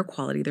indoor air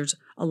quality, there's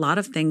a lot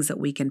of things that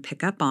we can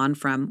pick up on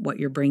from what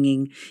you're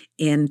bringing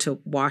in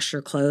to wash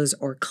your clothes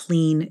or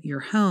clean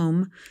your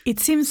home. It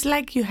seems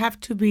like you have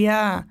to be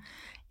a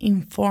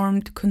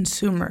informed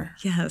consumer.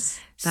 Yes,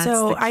 that's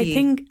so the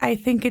key. I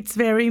think it's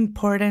very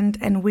important,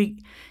 and we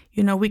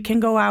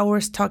can go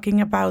hours talking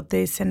about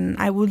this, and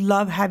I would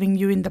love having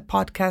you in the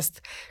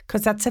podcast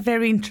because that's a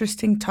very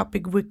interesting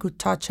topic we could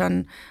touch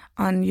on,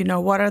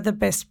 what are the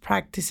best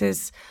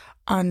practices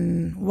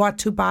on what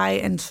to buy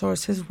and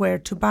sources where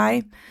to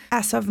buy.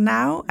 As of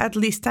now, at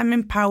least I'm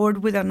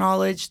empowered with the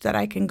knowledge that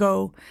I can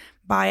go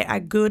buy a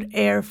good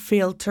air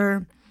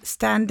filter,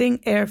 standing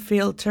air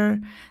filter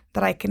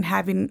that I can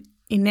have in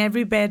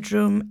every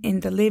bedroom, in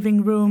the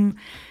living room.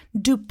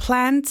 Do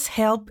plants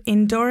help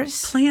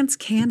indoors? Plants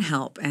can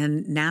help,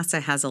 and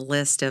NASA has a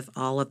list of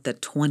all of the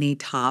 20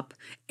 top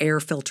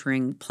air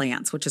filtering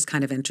plants, which is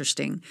kind of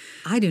interesting.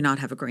 I do not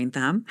have a green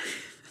thumb.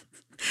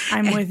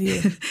 I'm with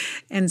you.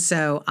 And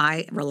so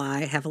I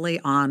rely heavily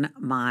on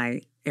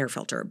my air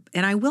filter.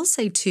 And I will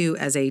say, too,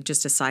 as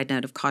just a side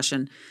note of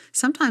caution,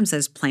 sometimes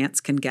those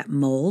plants can get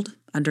mold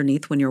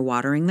underneath when you're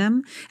watering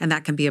them, and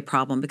that can be a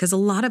problem because a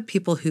lot of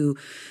people who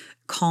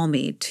call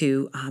me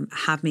to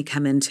have me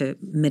come in to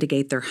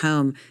mitigate their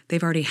home,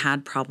 they've already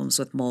had problems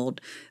with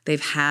mold.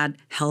 They've had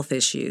health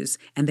issues,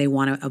 and they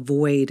want to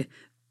avoid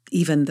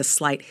even the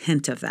slight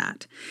hint of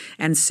that.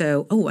 And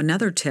so,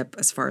 another tip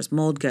as far as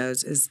mold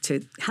goes is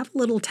to have a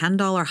little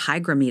 $10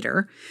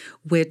 hygrometer,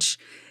 which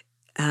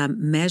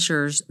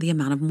measures the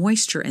amount of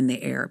moisture in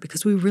the air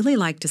because we really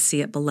like to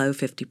see it below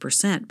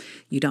 50%.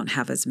 You don't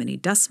have as many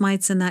dust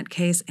mites in that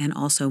case, and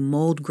also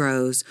mold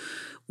grows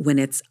when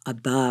it's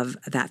above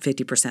that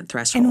 50%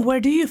 threshold. And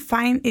where do you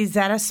find, is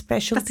that a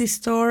specialty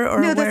store?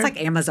 Or no, that's like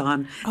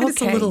Amazon. And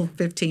it's a little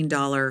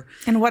 $15.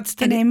 And what's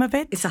the name of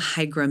it? It's a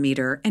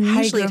hygrometer. And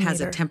usually it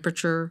has a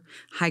temperature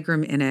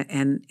hygram in it,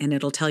 and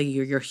it'll tell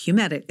you your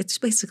humidity. It's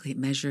basically, it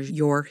measures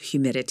your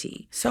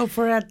humidity. So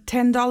for a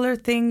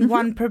 $10 thing,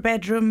 one per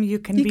bedroom, you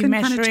can be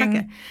measuring. Kind of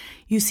check it.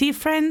 You see,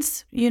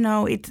 friends,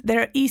 there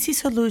are easy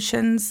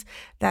solutions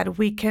that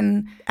we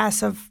can,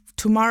 as of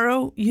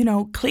tomorrow,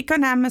 click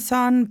on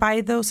Amazon, buy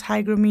those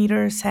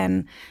hygrometers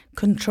and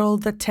control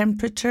the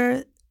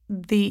temperature,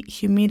 the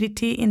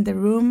humidity in the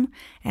room,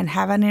 and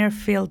have an air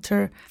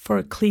filter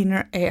for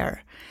cleaner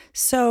air.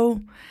 So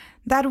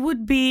that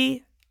would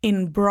be,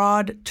 in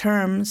broad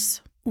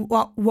terms,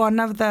 one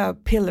of the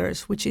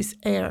pillars, which is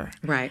air.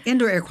 Right.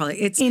 Indoor air quality.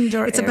 It's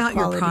about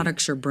your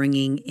products you're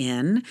bringing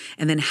in,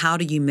 and then how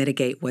do you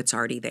mitigate what's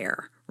already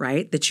there,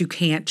 right, that you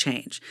can't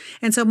change.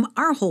 And so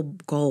our whole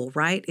goal,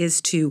 right, is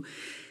to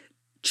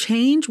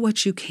change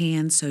what you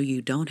can so you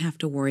don't have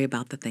to worry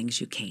about the things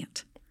you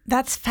can't.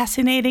 That's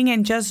fascinating,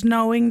 and just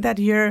knowing that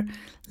you're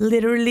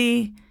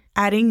literally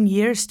adding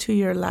years to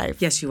your life.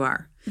 Yes, you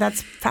are.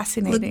 That's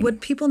fascinating. Look,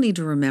 what people need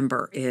to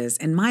remember is,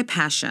 and my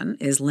passion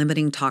is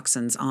limiting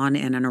toxins on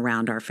in and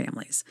around our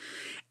families.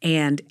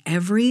 And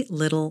every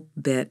little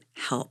bit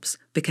helps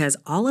because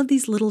all of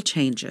these little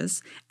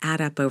changes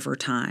add up over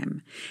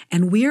time.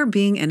 And we are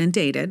being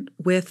inundated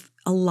with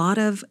a lot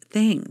of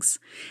things.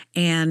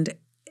 And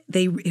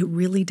it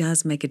really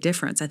does make a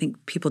difference. I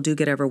think people do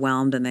get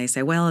overwhelmed and they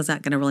say, well, is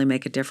that going to really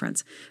make a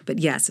difference? But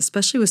yes,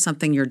 especially with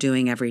something you're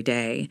doing every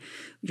day,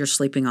 you're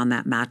sleeping on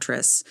that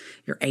mattress,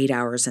 you're 8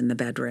 hours in the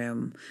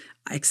bedroom,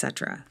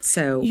 etc.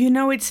 So,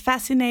 it's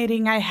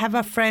fascinating. I have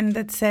a friend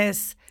that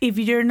says, if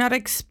you're not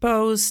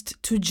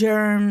exposed to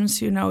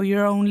germs,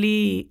 you're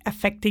only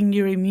affecting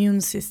your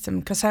immune system.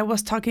 Because I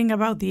was talking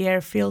about the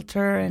air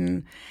filter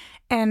and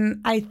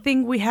I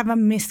think we have a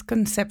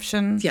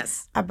misconception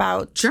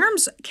about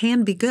germs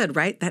can be good,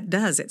 right? That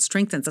does. It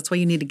strengthens. That's why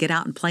you need to get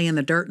out and play in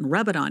the dirt and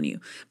rub it on you.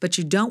 But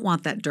you don't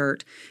want that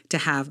dirt to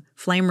have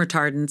flame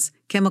retardants,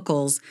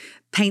 chemicals,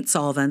 paint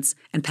solvents,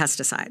 and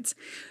pesticides.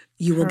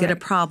 You will get a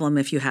problem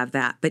if you have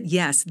that. But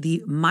yes,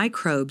 the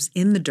microbes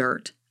in the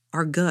dirt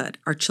are good.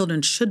 Our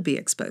children should be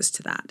exposed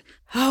to that.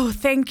 Oh,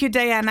 thank you,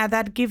 Diana.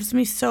 That gives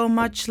me so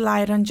much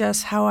light on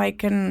just how I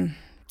can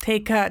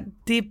take a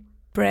deep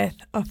breath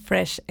of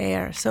fresh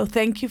air. So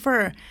thank you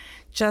for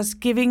just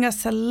giving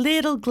us a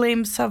little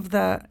glimpse of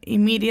the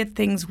immediate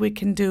things we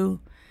can do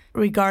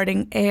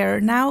regarding air.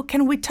 Now,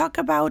 can we talk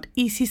about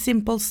easy,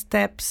 simple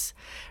steps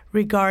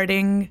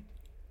regarding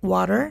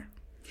water?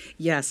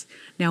 Yes.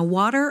 Now,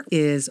 water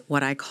is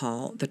what I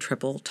call the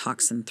triple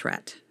toxin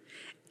threat.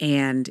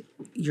 And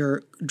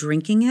you're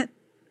drinking it,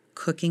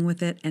 cooking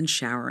with it, and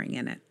showering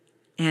in it.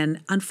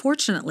 And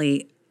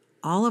unfortunately,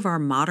 all of our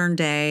modern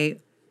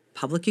day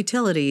public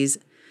utilities,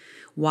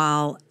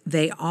 while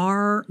they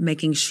are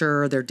making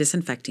sure they're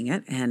disinfecting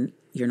it and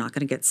you're not going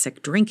to get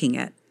sick drinking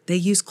it, they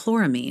use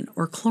chloramine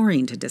or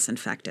chlorine to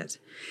disinfect it.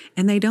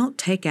 And they don't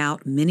take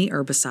out many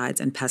herbicides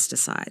and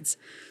pesticides.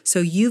 So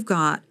you've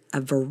got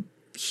a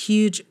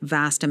huge,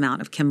 vast amount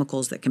of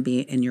chemicals that can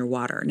be in your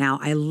water. Now,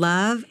 I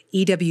love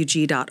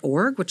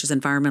EWG.org, which is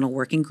Environmental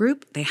Working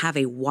Group. They have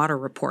a water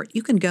report.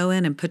 You can go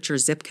in and put your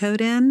zip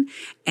code in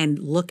and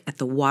look at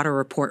the water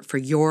report for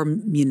your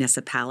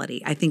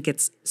municipality. I think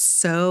it's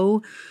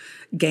so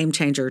game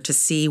changer to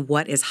see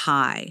what is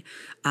high,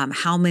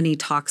 how many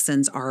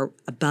toxins are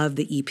above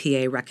the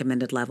EPA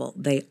recommended level.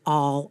 They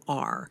all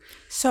are.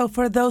 So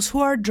for those who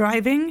are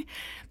driving,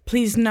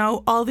 please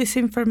know all this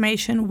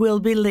information will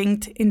be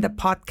linked in the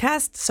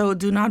podcast. So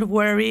do not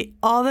worry.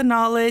 All the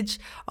knowledge,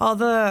 all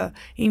the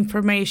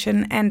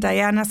information, and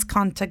Diana's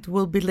contact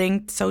will be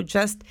linked. So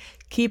just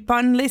keep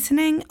on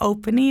listening,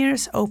 open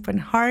ears, open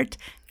heart.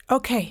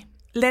 Okay,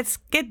 let's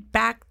get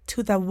back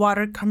to the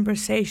water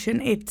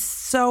conversation. It's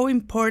so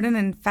important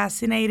and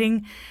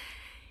fascinating.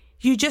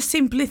 You just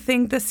simply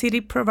think the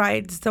city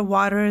provides the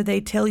water.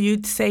 They tell you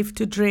it's safe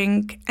to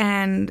drink.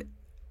 And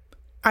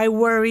I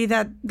worry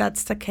that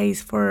that's the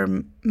case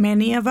for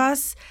many of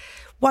us.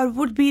 What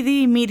would be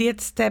the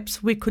immediate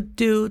steps we could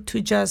do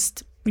to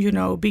just,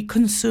 be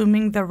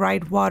consuming the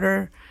right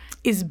water?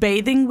 Is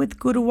bathing with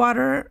good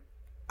water?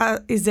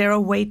 Is there a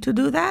way to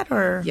do that?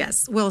 Or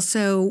Yes. Well,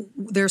 so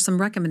there are some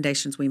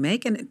recommendations we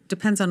make, and it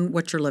depends on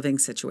what your living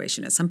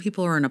situation is. Some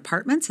people are in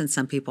apartments, and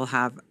some people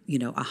have,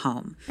 a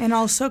home. And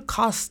also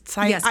costs.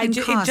 Yes, and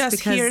costs,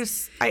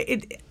 because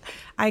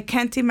I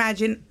can't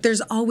imagine.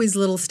 There's always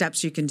little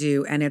steps you can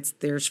do, and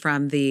there's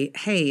from the,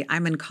 hey,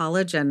 I'm in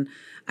college and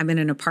I'm in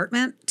an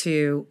apartment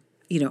to,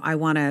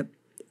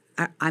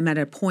 I'm at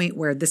a point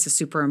where this is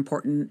super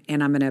important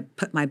and I'm going to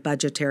put my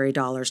budgetary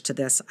dollars to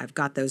this. I've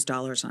got those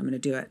dollars and I'm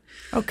going to do it.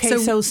 Okay,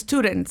 so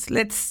students,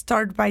 let's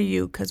start by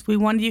you because we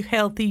want you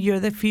healthy. You're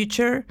the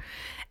future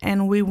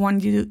and we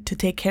want you to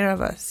take care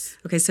of us.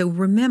 Okay, so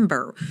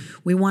remember,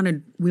 we want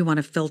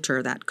to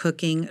filter that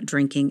cooking,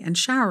 drinking, and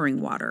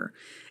showering water.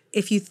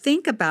 If you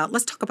think about,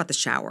 let's talk about the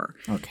shower.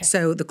 Okay.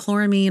 So the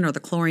chloramine or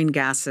the chlorine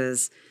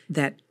gases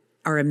that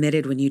are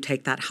emitted when you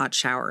take that hot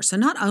shower. So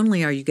not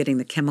only are you getting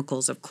the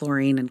chemicals of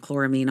chlorine and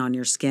chloramine on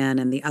your skin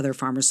and the other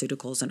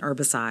pharmaceuticals and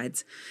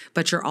herbicides,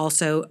 but you're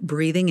also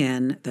breathing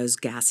in those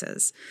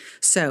gases.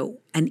 So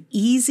an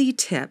easy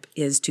tip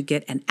is to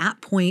get an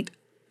at-point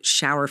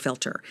shower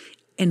filter.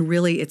 And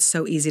really, it's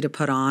so easy to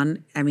put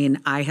on. I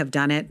mean, I have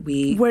done it.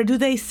 Where do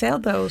they sell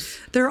those?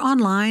 They're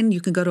online.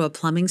 You can go to a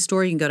plumbing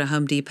store. You can go to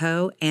Home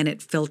Depot, and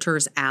it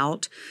filters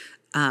out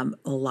a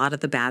lot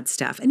of the bad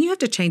stuff. And you have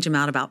to change them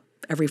out about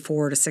every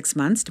 4 to 6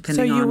 months,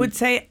 depending on. So you would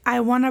say, I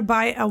want to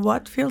buy a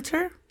what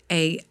filter?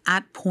 A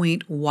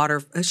at-point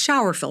a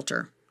shower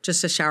filter,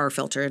 just a shower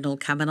filter. It'll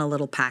come in a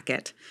little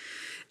packet.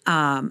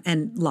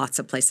 And lots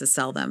of places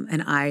sell them.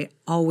 And I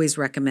always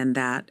recommend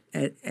that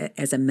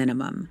as a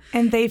minimum.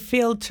 And they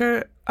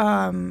filter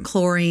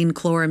chlorine,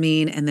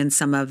 chloramine, and then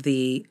some of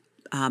the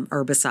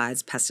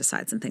herbicides,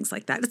 pesticides, and things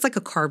like that. It's like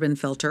a carbon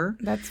filter.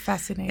 That's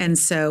fascinating. And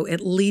so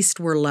at least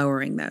we're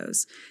lowering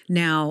those.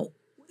 Now,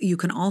 you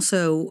can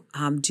also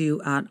do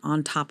an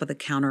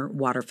on-top-of-the-counter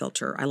water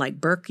filter. I like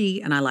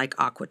Berkey and I like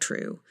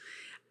AquaTrue.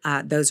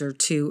 Those are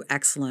two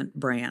excellent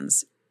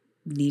brands.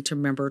 Need to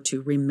remember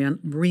to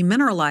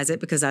remineralize it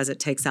because as it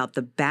takes out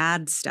the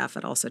bad stuff,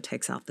 it also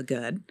takes out the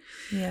good.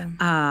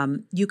 Yeah.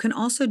 You can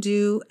also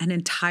do an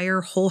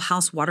entire whole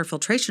house water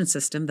filtration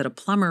system that a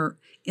plumber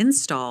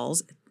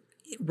installs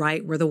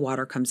right where the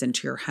water comes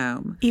into your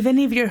home. Even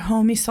if your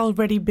home is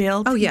already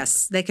built? Oh,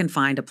 yes. They can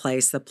find a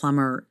place. The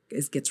plumber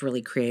gets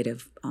really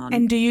creative on.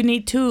 And do you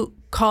need to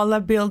call a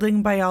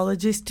building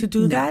biologist to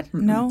do that?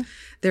 Mm-mm. No?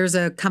 There's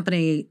a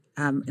company,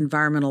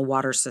 Environmental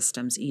Water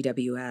Systems,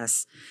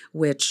 EWS,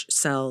 which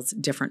sells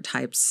different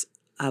types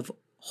of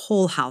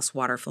whole house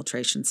water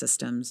filtration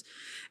systems.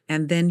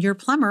 And then your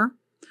plumber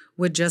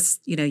would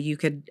just, you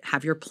could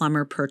have your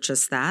plumber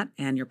purchase that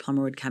and your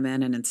plumber would come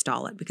in and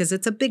install it because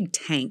it's a big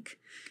tank.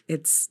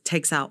 It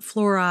takes out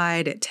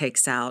fluoride, it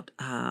takes out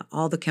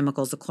all the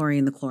chemicals, the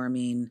chlorine, the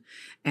chloramine,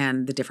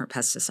 and the different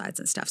pesticides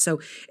and stuff.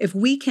 So if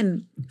we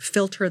can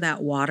filter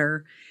that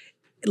water,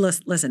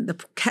 listen, the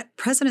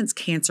President's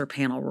Cancer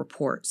Panel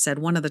report said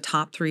one of the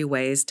top 3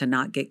 ways to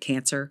not get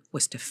cancer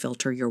was to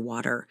filter your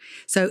water.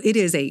 So it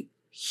is a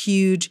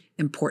huge,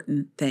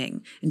 important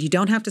thing. And you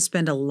don't have to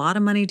spend a lot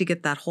of money to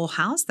get that whole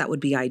house. That would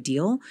be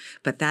ideal.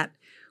 But that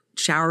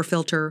shower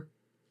filter,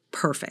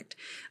 perfect.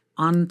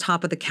 On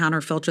top of the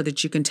counter filter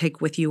that you can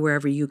take with you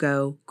wherever you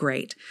go,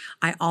 great.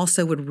 I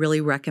also would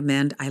really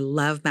recommend, I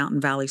love Mountain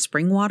Valley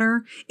spring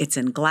water. It's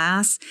in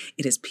glass,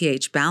 it is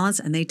pH balanced,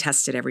 and they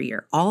test it every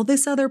year. All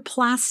this other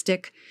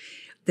plastic,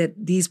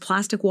 these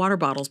plastic water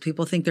bottles,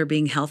 people think they're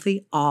being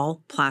healthy,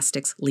 all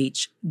plastics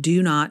leach.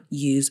 Do not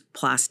use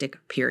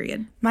plastic,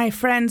 period. My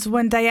friends,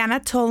 when Diana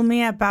told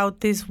me about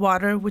this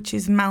water, which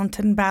is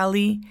Mountain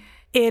Valley,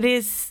 it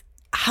is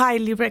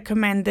highly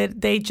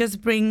recommended. They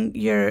just bring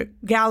your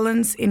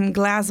gallons in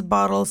glass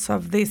bottles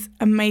of this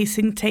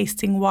amazing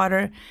tasting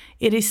water.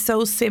 It is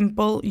so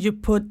simple. You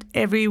put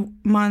every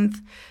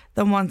month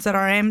the ones that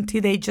are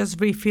empty, they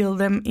just refill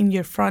them in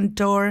your front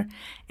door.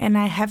 And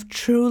I have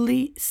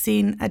truly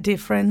seen a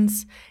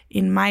difference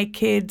in my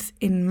kids,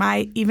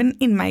 even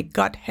in my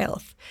gut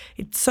health.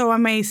 It's so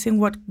amazing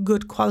what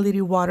good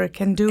quality water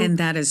can do. And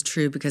that is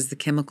true because the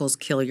chemicals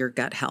kill your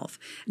gut health.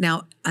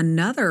 Now,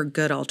 another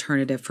good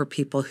alternative for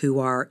people who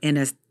are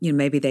in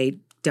maybe they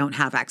don't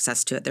have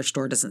access to it, their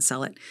store doesn't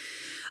sell it.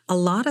 A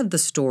lot of the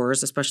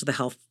stores, especially the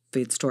health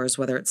food stores,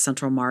 whether it's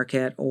Central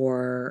Market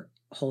or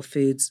Whole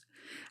Foods,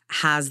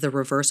 has the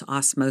reverse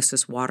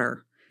osmosis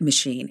water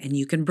machine. And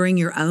you can bring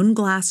your own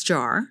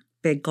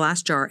big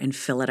glass jar, and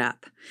fill it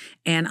up.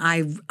 And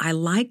I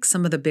like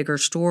some of the bigger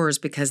stores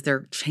because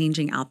they're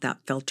changing out that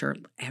filter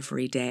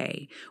every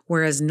day.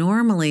 Whereas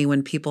normally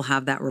when people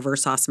have that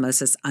reverse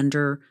osmosis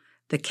under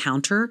the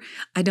counter,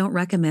 I don't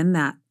recommend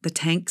that. The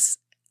tanks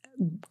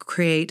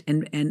create,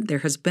 and there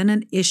has been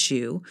an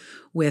issue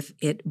with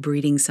it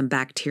breeding some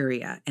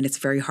bacteria, and it's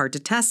very hard to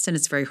test and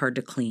it's very hard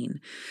to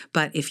clean.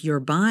 But if you're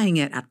buying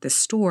it at the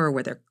store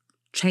where they're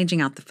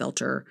changing out the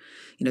filter,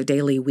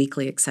 daily,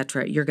 weekly,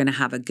 etc., you're going to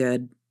have a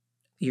good,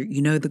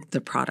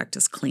 the product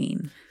is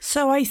clean.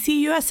 So I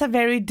see you as a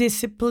very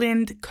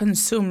disciplined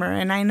consumer,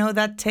 and I know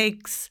that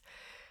takes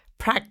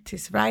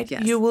practice, right?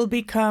 Yes. You will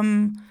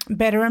become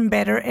better and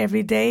better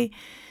every day.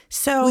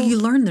 So you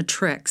learn the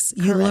tricks.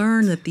 Correct. You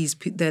learn that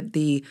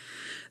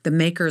the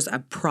makers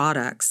of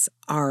products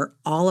are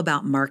all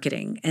about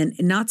marketing and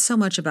not so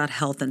much about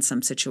health in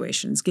some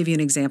situations. Give you an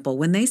example.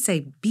 When they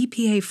say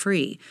BPA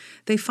free,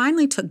 they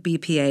finally took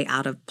BPA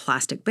out of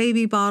plastic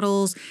baby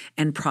bottles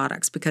and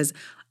products because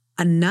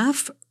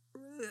enough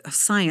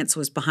science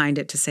was behind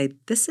it to say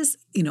this is,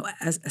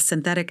 a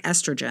synthetic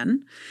estrogen.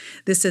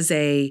 This is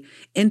a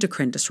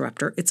endocrine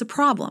disruptor. It's a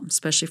problem,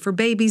 especially for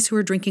babies who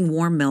are drinking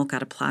warm milk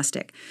out of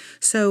plastic.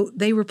 So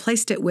they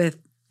replaced it with,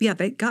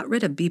 they got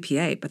rid of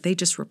BPA, but they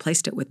just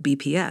replaced it with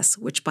BPS,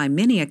 which by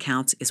many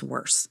accounts is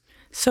worse.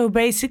 So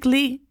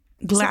basically,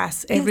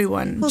 glass,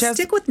 everyone. Well, just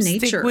stick with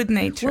nature. Stick with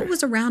nature. What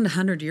was around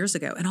 100 years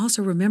ago? And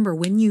also remember,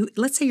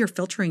 let's say you're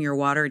filtering your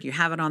water and you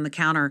have it on the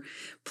counter,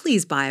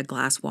 please buy a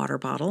glass water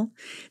bottle.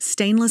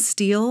 Stainless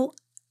steel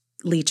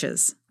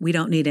leaches. We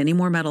don't need any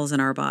more metals in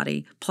our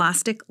body.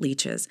 Plastic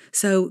leaches.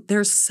 So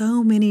there's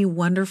so many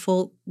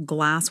wonderful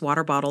glass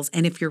water bottles.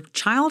 And if your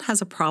child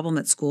has a problem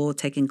at school with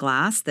taking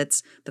glass,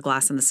 that's the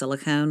glass and the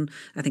silicone,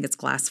 I think it's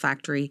Glass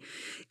Factory.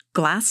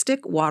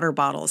 Glastick water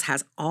bottles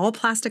has all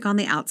plastic on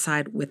the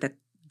outside with a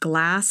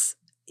glass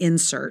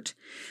insert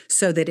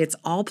so that it's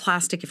all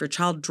plastic. If your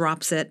child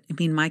drops it,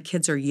 my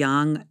kids are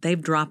young,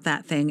 they've dropped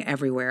that thing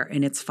everywhere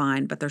and it's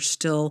fine, but they're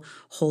still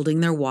holding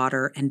their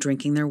water and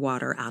drinking their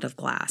water out of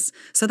glass.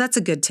 So that's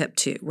a good tip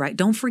too, right?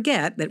 Don't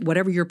forget that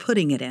whatever you're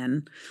putting it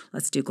in,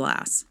 let's do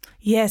glass.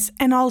 Yes,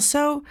 and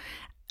also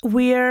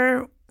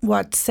we're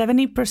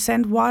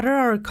 70% water,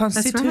 our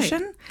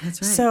constitution?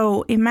 That's right.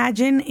 So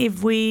imagine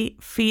if we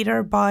feed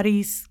our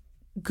bodies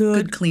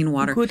good clean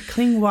water. Good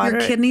clean water.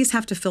 Your kidneys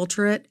have to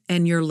filter it,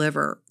 and your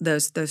liver,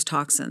 those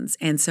toxins.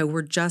 And so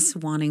we're just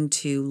wanting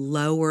to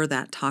lower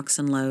that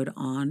toxin load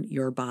on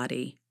your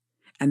body.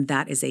 And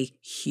that is a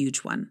huge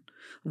one.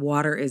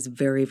 Water is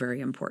very,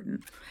 very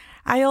important.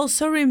 I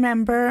also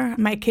remember,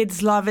 my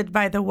kids love it,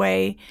 by the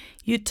way,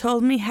 you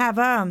told me have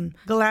a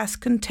glass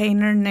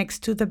container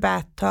next to the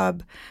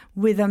bathtub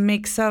with a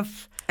mix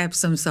of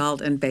Epsom salt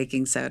and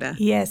baking soda.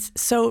 Yes.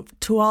 So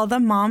to all the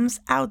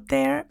moms out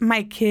there,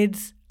 my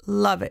kids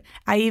love it.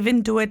 I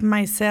even do it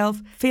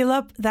myself. Fill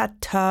up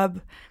that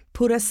tub,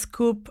 put a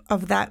scoop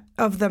of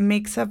the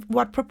mix of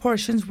what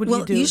proportions would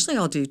you do? Well, usually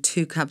I'll do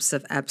 2 cups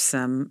of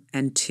Epsom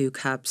and 2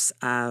 cups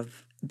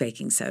of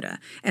baking soda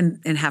and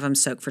have them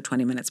soak for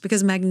 20 minutes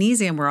because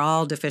magnesium, we're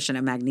all deficient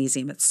in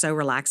magnesium. It's so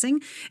relaxing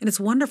and it's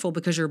wonderful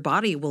because your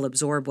body will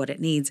absorb what it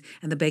needs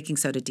and the baking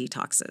soda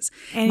detoxes.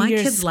 And my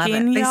your kids love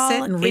skin, it. They y'all,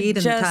 sit and read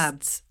in the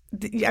tub.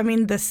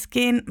 The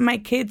skin, my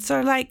kids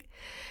are like,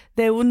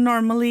 they would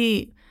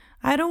normally,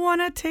 I don't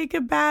want to take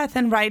a bath.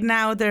 And right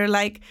now they're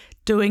like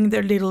doing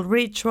their little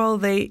ritual.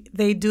 They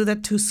do the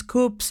 2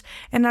 scoops.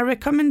 And a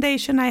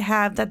recommendation I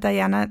have that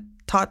Diana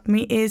taught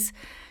me is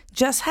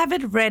just have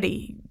it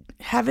ready.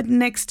 Have it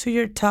next to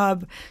your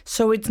tub.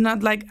 So it's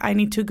not like I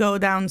need to go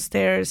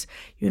downstairs,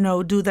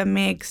 do the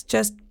mix.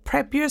 Just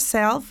prep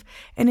yourself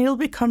and it'll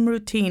become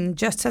routine.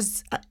 Just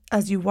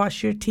as you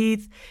wash your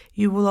teeth,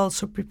 you will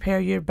also prepare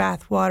your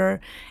bath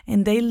water.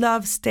 And they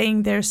love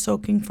staying there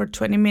soaking for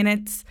 20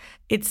 minutes.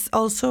 It's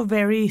also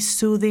very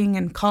soothing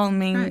and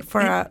calming.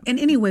 Right. And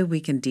any way we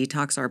can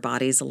detox our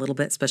bodies a little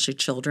bit, especially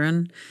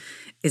children,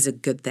 is a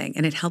good thing.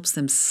 And it helps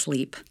them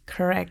sleep.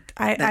 Correct.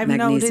 I've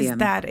noticed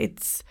that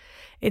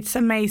it's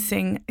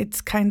amazing. It's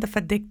kind of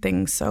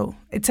addicting. So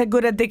it's a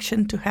good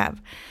addiction to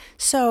have.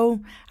 So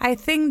I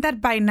think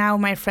that by now,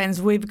 my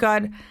friends, we've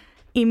got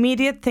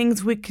immediate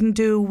things we can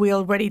do. We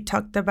already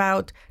talked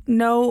about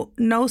no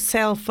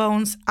cell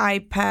phones,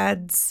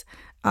 iPads,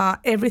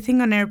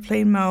 everything on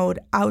airplane mode,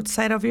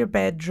 outside of your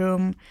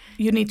bedroom.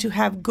 You need to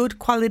have good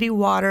quality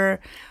water,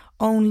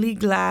 only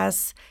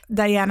glass.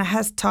 Diana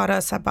has taught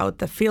us about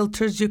the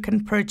filters you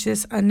can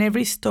purchase on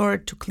every store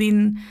to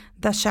clean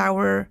the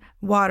shower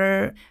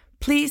water.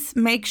 Please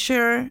make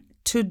sure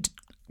to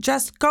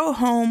just go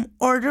home,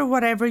 order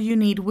whatever you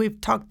need.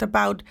 We've talked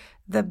about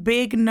the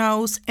big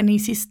no's and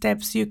easy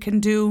steps you can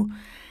do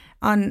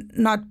on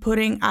not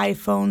putting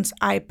iPhones,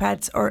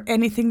 iPads, or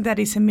anything that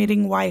is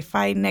emitting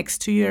Wi-Fi next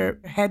to your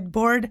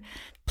headboard.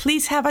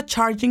 Please have a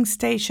charging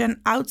station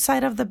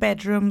outside of the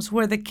bedrooms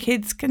where the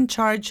kids can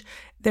charge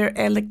their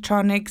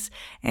electronics,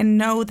 and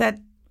know that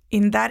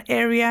in that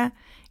area,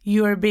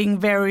 you are being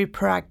very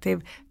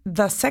proactive.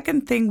 The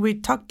second thing we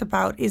talked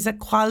about is the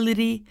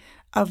quality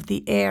of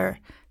the air.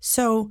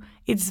 So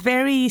it's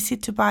very easy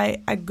to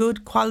buy a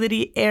good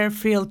quality air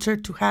filter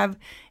to have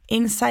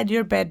inside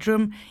your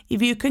bedroom,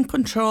 if you can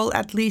control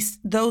at least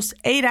those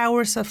 8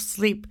 hours of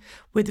sleep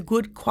with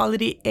good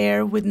quality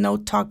air with no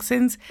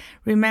toxins,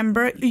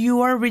 remember,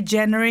 you are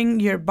regenerating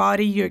your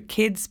body, your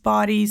kids'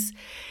 bodies,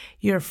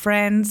 your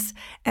friends.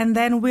 And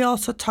then we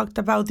also talked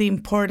about the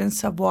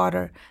importance of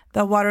water.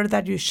 The water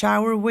that you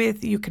shower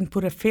with, you can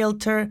put a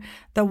filter,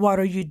 the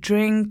water you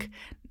drink,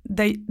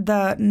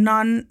 the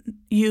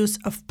non-use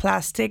of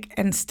plastic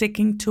and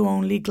sticking to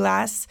only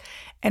glass,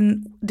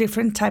 and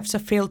different types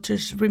of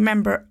filters.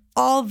 Remember,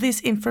 all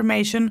this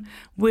information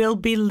will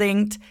be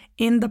linked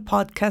in the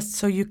podcast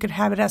so you can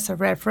have it as a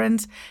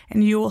reference,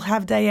 and you will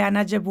have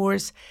Diana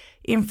Jabour's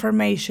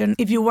information.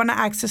 If you want to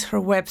access her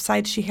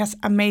website, she has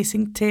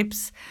amazing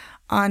tips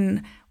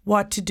on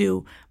what to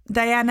do.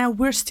 Diana,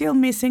 we're still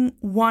missing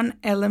one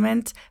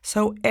element,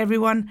 so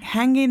everyone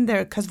hang in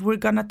there because we're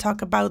going to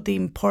talk about the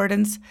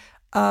importance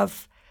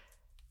of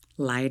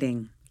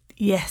lighting.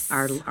 Yes.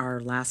 Our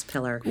last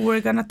pillar.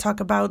 We're going to talk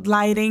about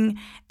lighting,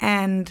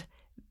 and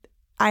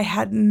I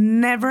had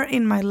never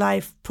in my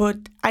life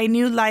I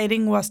knew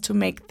lighting was to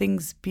make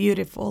things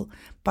beautiful,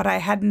 but I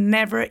had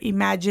never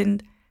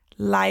imagined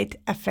light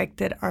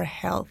affected our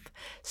health.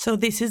 So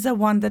this is the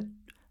one that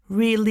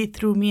really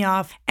threw me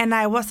off, and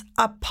I was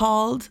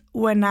appalled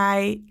when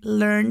I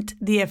learned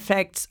the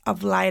effects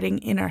of lighting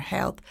in our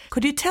health.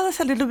 Could you tell us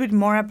a little bit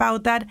more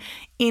about that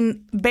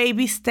in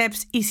baby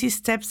steps, easy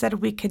steps that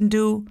we can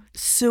do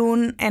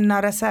soon and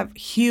not as a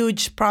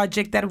huge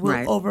project that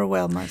will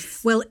overwhelm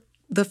us? Well,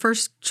 the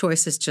first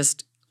choice is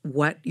just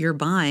what you're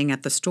buying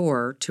at the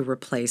store to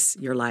replace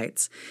your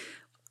lights.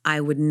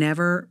 I would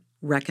never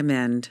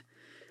recommend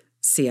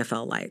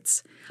CFL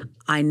lights.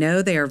 I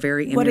know they are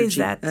very energy. What is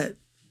that?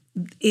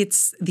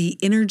 It's the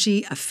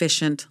energy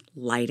efficient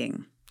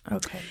lighting.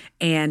 Okay.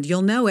 And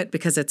you'll know it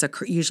because it's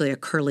usually a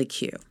curly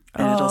Q,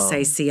 and it'll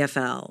say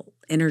CFL,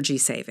 energy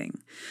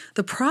saving.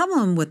 The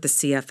problem with the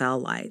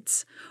CFL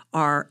lights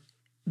are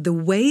the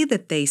way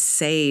that they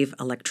save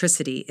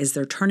electricity is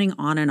they're turning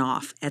on and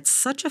off at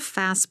such a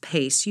fast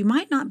pace, you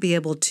might not be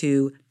able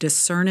to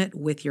discern it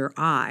with your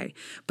eye,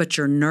 but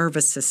your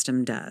nervous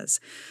system does.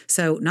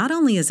 So not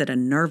only is it a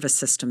nervous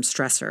system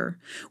stressor,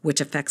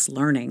 which affects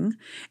learning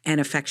and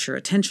affects your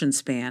attention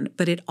span,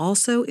 but it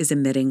also is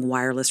emitting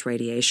wireless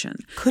radiation.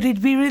 Could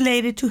it be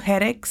related to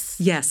headaches?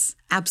 Yes,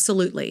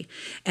 absolutely.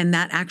 And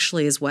that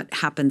actually is what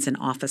happens in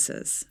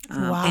offices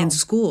and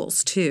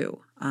schools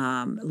too.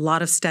 A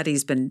lot of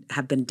studies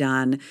have been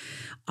done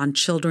on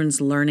children's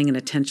learning and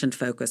attention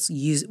focus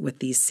with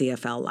these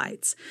CFL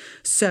lights.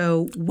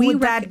 So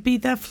would that be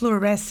the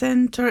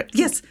fluorescent? Or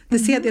yes,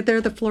 they're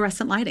the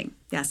fluorescent lighting.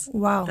 Yes,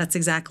 wow, that's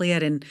exactly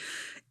it. And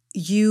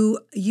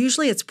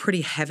usually it's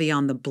pretty heavy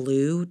on the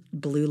blue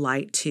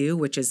light too,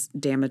 which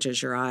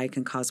damages your eye,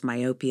 can cause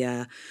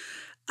myopia.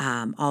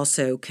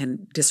 Also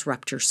can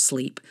disrupt your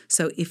sleep.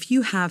 So if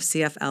you have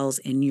CFLs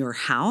in your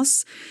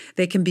house,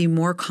 they can be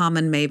more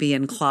common maybe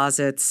in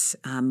closets,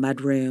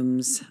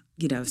 mudrooms,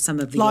 some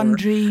of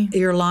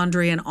your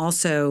laundry, and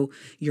also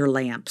your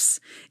lamps.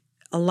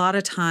 A lot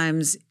of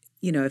times,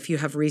 if you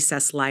have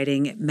recessed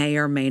lighting, it may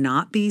or may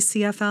not be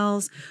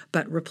CFLs,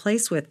 but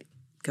replace with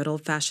good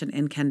old-fashioned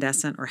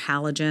incandescent or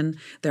halogen.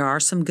 There are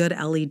some good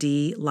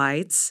LED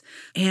lights.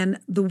 And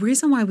the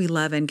reason why we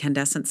love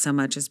incandescent so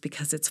much is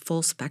because it's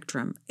full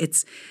spectrum.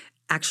 It's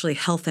actually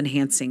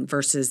health-enhancing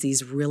versus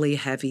these really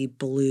heavy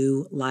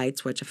blue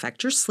lights, which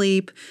affect your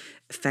sleep,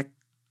 affect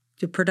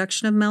the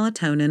production of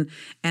melatonin,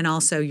 and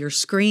also your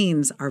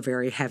screens are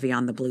very heavy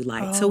on the blue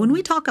light. So when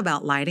we talk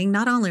about lighting,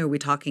 not only are we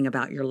talking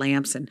about your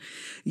lamps and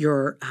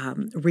your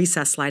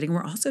recessed lighting,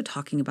 we're also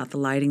talking about the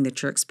lighting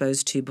that you're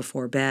exposed to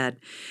before bed.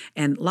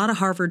 And a lot of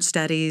Harvard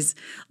studies,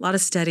 a lot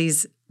of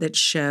studies that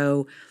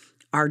show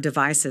our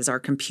devices, our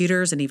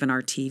computers, and even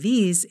our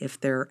TVs, if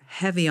they're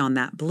heavy on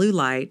that blue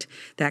light,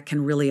 that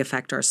can really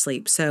affect our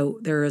sleep. So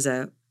there is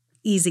a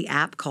easy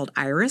app called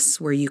Iris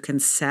where you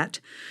can set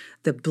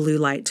the blue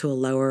light to a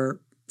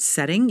lower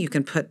setting. You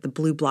can put the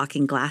blue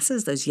blocking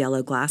glasses, those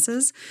yellow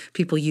glasses.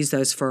 People use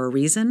those for a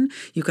reason.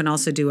 You can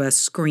also do a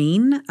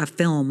film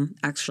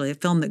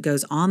that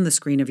goes on the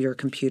screen of your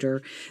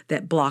computer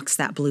that blocks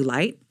that blue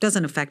light.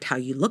 Doesn't affect how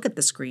you look at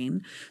the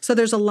screen. So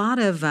there's a lot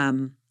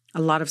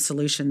of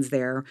solutions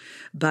there,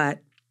 and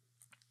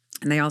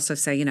they also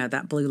say,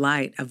 that blue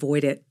light,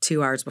 avoid it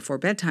 2 hours before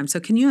bedtime. So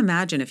can you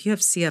imagine if you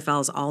have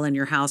CFLs all in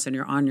your house and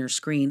you're on your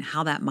screen,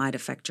 how that might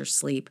affect your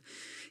sleep,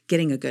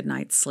 getting a good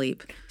night's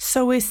sleep?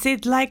 So is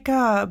it like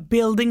a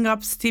building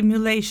up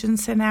stimulation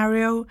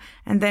scenario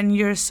and then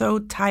you're so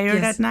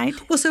tired at night?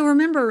 Well, so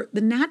remember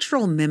the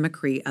natural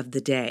mimicry of the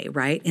day,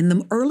 right? In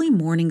the early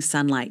morning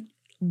sunlight,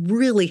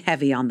 really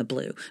heavy on the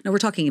blue. Now we're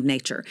talking of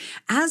nature.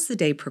 As the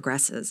day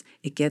progresses,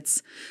 it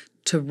gets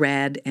to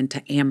red and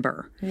to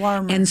amber.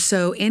 Warmer. And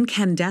so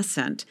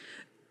incandescent,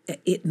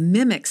 it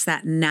mimics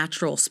that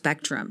natural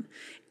spectrum.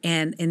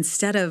 And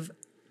instead of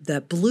the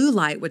blue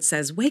light, which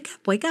says, wake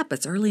up,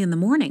 it's early in the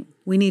morning.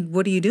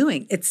 What are you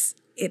doing?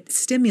 It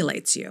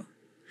stimulates you.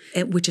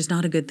 which is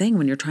not a good thing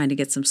when you're trying to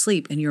get some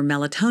sleep and your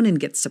melatonin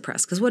gets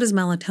suppressed. Because what does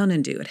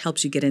melatonin do? It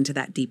helps you get into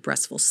that deep,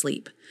 restful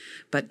sleep.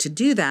 But to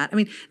do that, I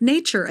mean,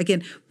 nature,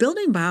 again,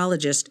 building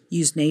biologists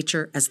use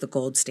nature as the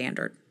gold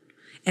standard.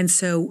 And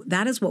so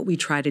that is what we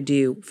try to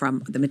do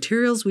from the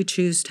materials we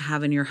choose to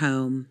have in your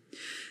home,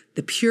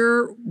 the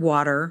pure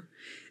water,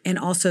 and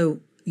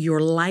also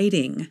your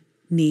lighting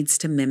needs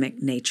to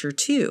mimic nature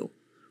too,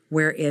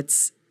 where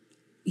it's,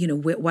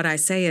 what I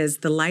say is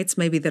the lights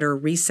maybe that are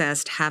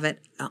recessed have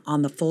it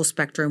on the full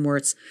spectrum where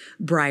it's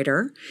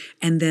brighter.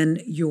 And then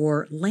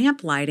your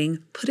lamp lighting,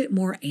 put it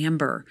more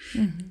amber.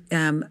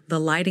 Mm-hmm. The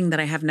lighting that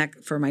I have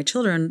for my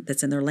children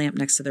that's in their lamp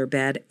next to their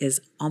bed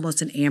is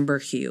almost an amber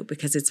hue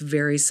because it's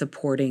very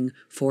supporting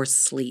for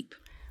sleep.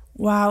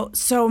 Wow.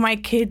 So my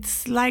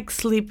kids like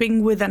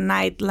sleeping with a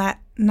night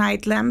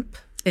lamp?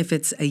 If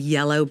it's a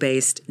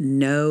yellow-based,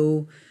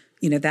 no,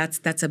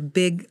 that's a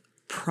big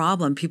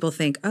problem. People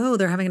think, oh,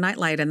 they're having a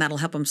nightlight and that'll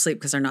help them sleep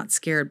because they're not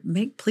scared.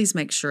 Please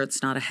make sure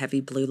it's not a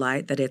heavy blue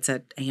light, that it's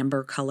an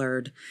amber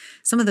colored.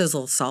 Some of those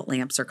little salt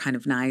lamps are kind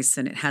of nice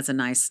and it has a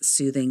nice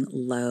soothing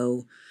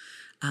low.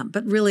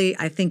 But really,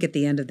 I think at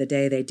the end of the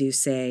day, they do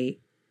say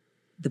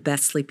the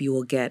best sleep you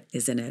will get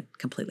is in a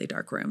completely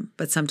dark room.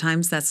 But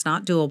sometimes that's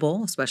not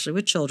doable, especially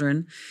with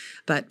children.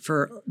 But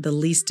for the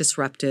least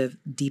disruptive,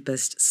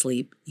 deepest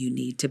sleep, you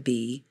need to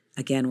be,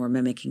 again, we're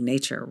mimicking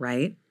nature,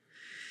 right?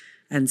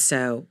 And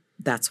so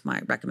that's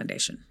my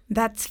recommendation.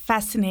 That's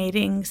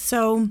fascinating.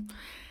 So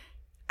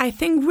I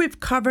think we've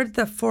covered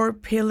the 4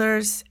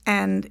 pillars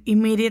and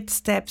immediate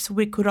steps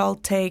we could all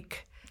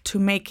take to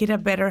make it a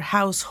better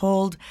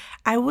household.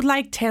 I would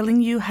like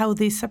telling you how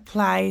this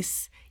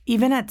applies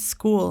even at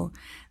school.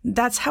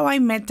 That's how I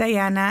met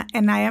Diana,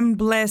 and I am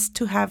blessed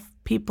to have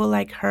people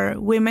like her,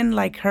 women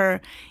like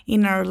her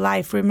in our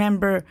life.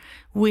 Remember,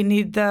 we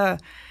need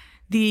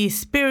the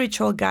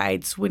spiritual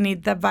guides, we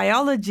need the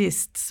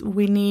biologists,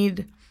 we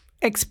need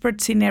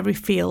experts in every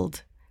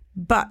field.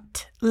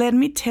 But let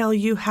me tell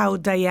you how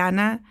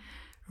Diana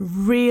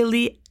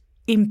really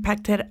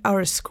impacted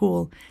our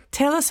school.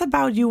 Tell us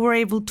about you were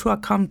able to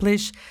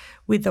accomplish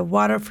with the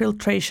water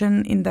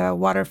filtration in the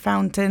water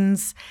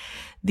fountains,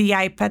 the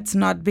iPads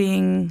not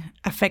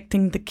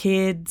affecting the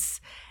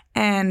kids,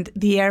 and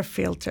the air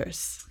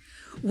filters.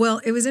 Well,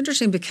 it was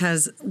interesting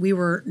because we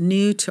were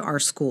new to our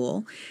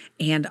school,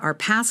 and our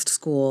past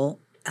school,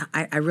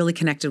 I really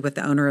connected with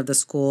the owner of the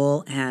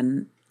school,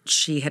 and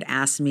she had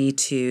asked me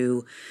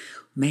to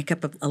make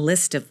up a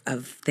list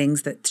of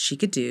things that she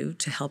could do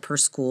to help her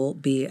school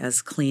be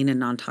as clean and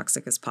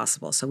non-toxic as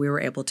possible. So we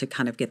were able to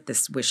kind of get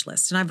this wish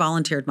list. And I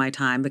volunteered my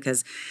time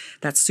because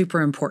that's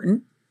super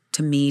important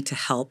to me to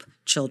help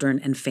children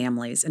and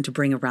families and to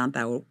bring around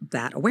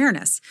that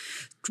awareness.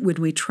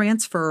 When we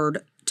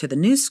transferred to the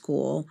new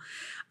school,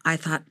 I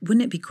thought,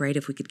 wouldn't it be great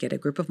if we could get a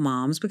group of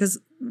moms? Because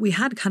we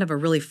had kind of a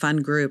really fun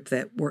group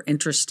that were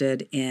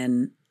interested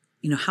in,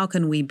 how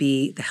can we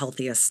be the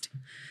healthiest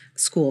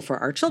school for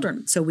our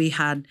children? So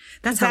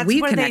that's how we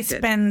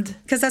connected.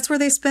 Because that's where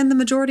they spend the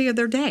majority of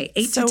their day,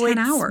 8 to 10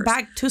 hours.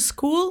 Back to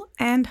school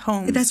and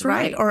home. That's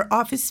right. Or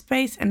office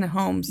space and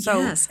home. So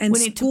yes. And we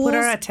need to put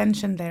our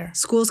attention there.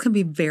 Schools can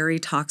be very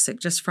toxic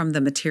just from the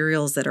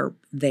materials that are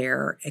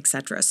there, et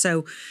cetera.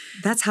 So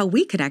that's how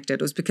we connected,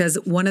 was because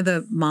one of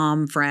the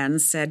mom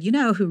friends said,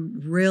 who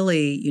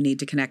really you need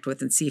to connect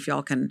with and see if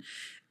y'all can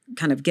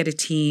kind of get a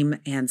team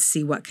and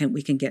see what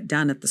we can get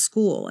done at the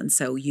school. And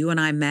so you and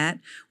I met,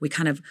 we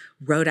kind of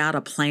wrote out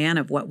a plan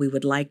of what we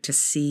would like to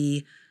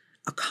see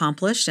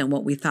accomplished and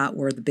what we thought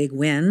were the big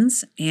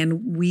wins.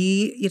 And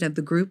we,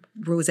 the group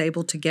was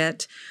able to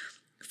get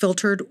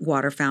filtered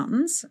water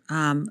fountains,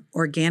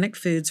 organic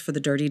foods for the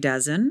Dirty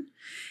Dozen.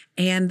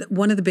 And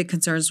one of the big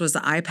concerns was the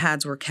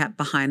iPads were kept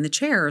behind the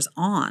chairs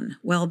on.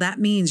 Well, that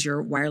means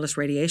your wireless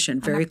radiation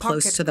very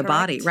close to the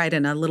body, right,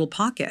 in a little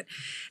pocket.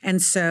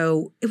 And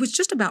so it was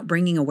just about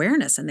bringing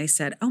awareness. And they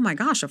said, oh my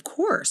gosh, of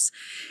course.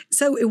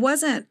 So it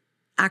wasn't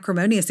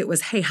acrimonious. It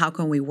was, hey, how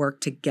can we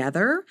work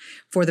together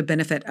for the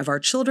benefit of our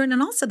children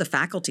and also the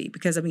faculty?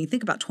 Because,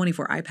 think about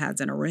 24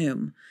 iPads in a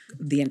room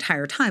the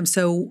entire time.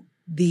 So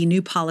the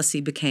new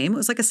policy it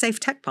was like a safe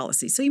tech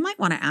policy. So you might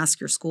want to ask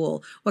your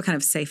school what kind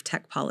of safe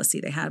tech policy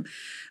they had.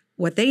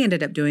 What they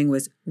ended up doing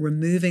was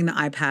removing the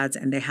iPads,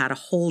 and they had a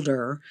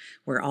holder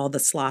where all the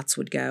slots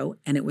would go,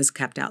 and it was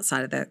kept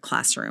outside of the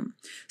classroom.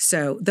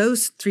 So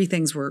those 3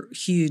 things were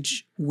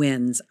huge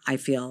wins, I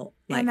feel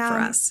like, for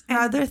us.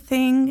 Another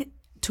thing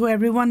to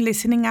everyone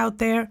listening out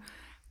there,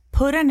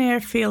 put an air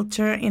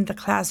filter in the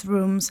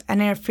classrooms, an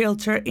air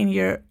filter in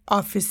your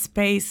office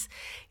space.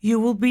 You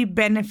will be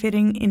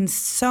benefiting in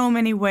so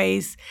many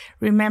ways.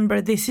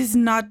 Remember, this is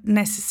not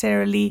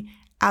necessarily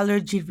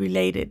allergy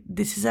related.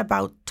 This is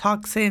about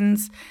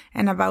toxins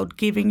and about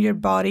giving your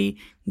body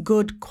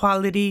good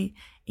quality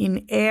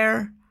in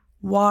air,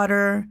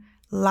 water,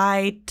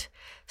 light.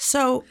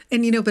 So,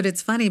 but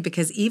it's funny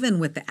because even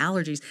with the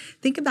allergies,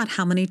 think about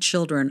how many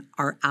children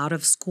are out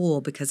of school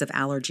because of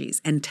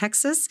allergies. And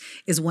Texas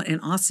and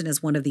Austin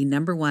is one of the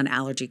 #1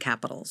 allergy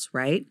capitals,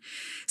 right?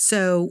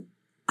 So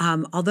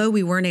although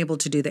we weren't able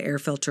to do the air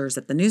filters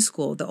at the new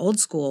school, the old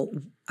school,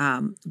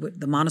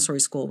 the Montessori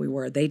school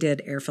they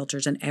did air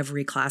filters in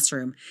every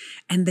classroom.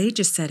 And they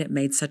just said it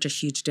made such a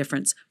huge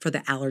difference for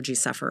the allergy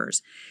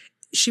sufferers.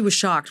 She was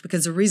shocked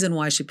because the reason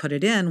why she put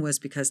it in was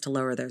because to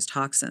lower those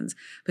toxins.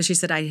 But she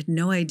said, I had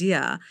no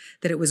idea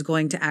that it was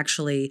going to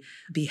actually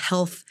be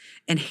health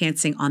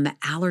enhancing on the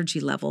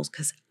allergy levels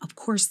because, of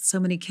course, so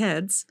many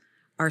kids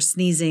are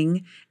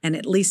sneezing, and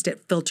at least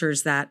it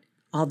filters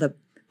all the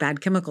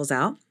bad chemicals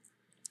out,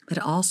 but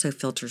it also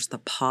filters the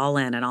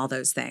pollen and all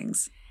those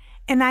things.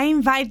 And I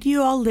invite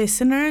you all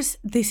listeners,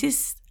 this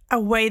is a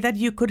way that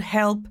you could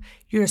help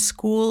your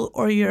school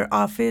or your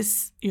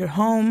office, your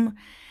home,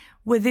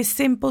 with these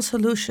simple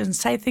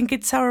solutions. I think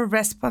it's our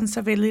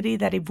responsibility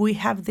that if we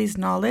have this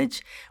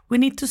knowledge, we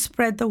need to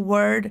spread the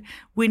word.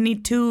 We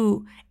need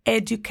to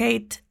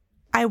educate.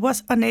 I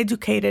was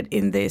uneducated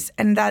in this,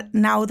 and that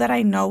now that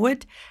I know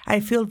it,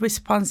 I feel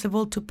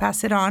responsible to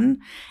pass it on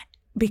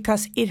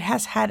because it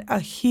has had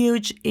a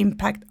huge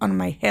impact on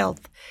my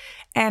health.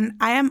 And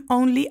I am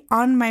only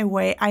on my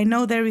way. I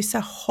know there is a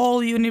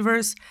whole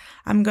universe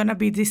I'm going to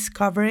be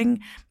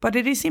discovering, but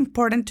it is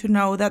important to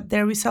know that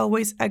there is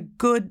always a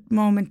good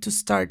moment to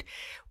start.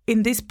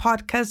 In this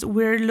podcast,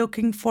 we're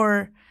looking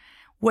for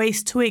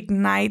ways to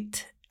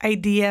ignite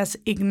ideas,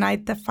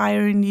 ignite the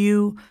fire in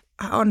you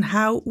on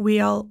how we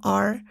all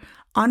are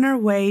on our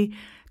way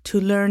to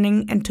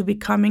learning and to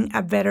becoming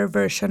a better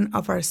version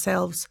of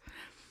ourselves.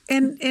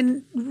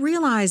 And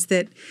realize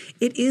that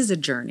it is a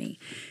journey.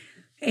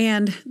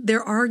 And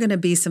there are going to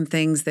be some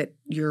things that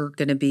you're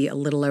going to be a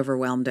little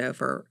overwhelmed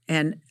over.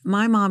 And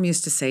my mom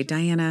used to say,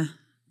 Diana,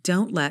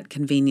 don't let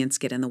convenience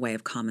get in the way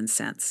of common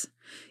sense.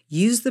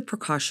 Use the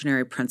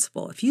precautionary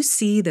principle. If you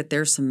see that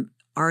there's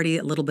already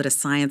a little bit of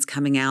science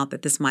coming out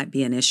that this might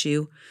be an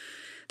issue,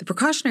 the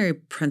precautionary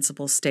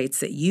principle states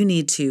that you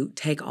need to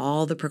take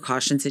all the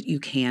precautions that you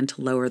can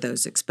to lower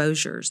those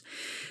exposures.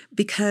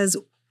 Because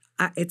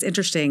it's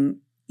interesting,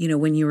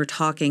 when you were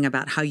talking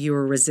about how you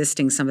were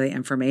resisting some of the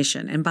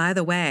information. And by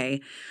the way,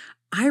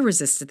 I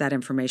resisted that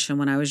information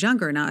when I was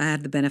younger. Now, I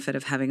had the benefit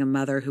of having a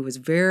mother who was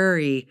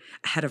very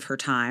ahead of her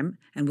time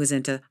and was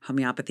into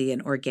homeopathy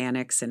and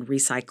organics and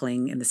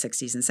recycling in the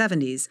 60s and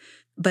 70s.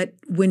 But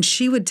when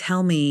she would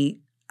tell me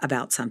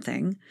about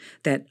something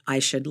that I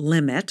should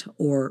limit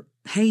or,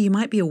 hey, you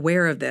might be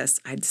aware of this,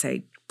 I'd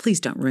say, please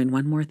don't ruin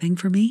one more thing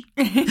for me.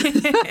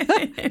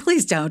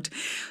 Please don't.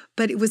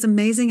 But it was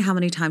amazing how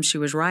many times she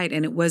was right.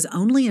 And it was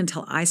only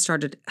until I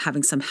started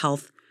having some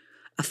health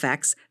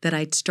effects that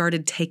I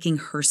started taking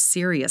her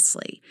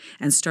seriously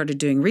and started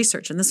doing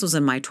research. And this was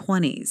in my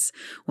 20s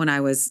when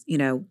I was,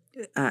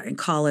 in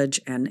college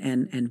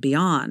and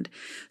beyond.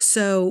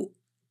 So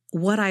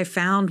what I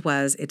found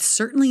was it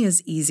certainly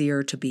is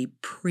easier to be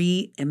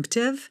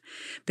preemptive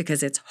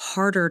because it's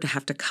harder to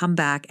have to come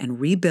back and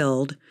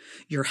rebuild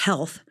your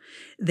health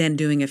than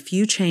doing a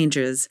few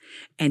changes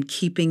and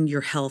keeping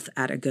your health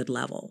at a good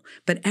level.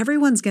 But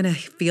everyone's going to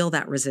feel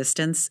that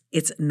resistance.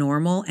 It's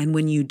normal. And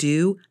when you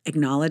do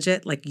acknowledge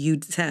it, like you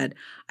said,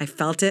 I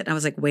felt it. I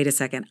was like, wait a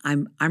second,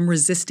 I'm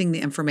resisting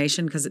the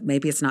information because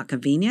maybe it's not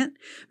convenient.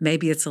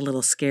 Maybe it's a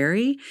little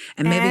scary.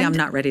 And maybe I'm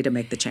not ready to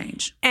make the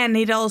change. And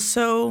it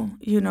also,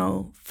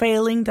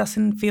 failing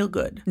doesn't feel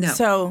good. No.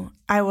 So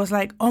I was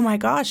like, oh my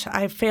gosh,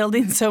 I failed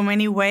in so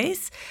many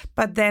ways.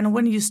 But then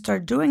when you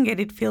start doing it,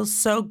 it feels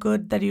so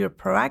good that you're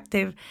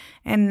proactive.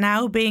 And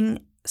now being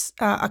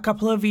a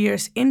couple of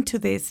years into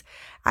this,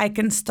 I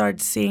can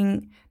start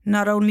seeing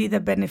not only the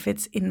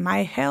benefits in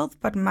my health,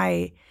 but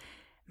my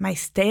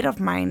state of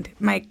mind.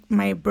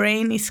 My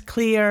brain is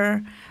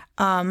clear.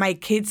 My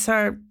kids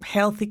are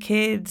healthy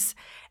kids.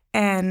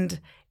 And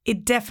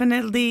it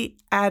definitely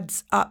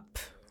adds up.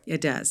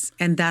 It does.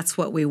 And that's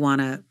what we want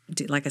to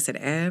do. Like I said,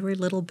 every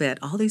little bit,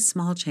 all these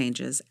small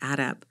changes add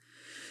up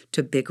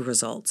to big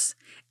results,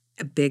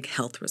 big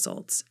health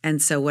results.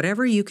 And so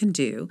whatever you can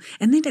do,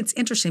 and then it's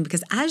interesting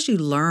because as you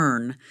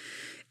learn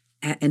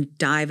and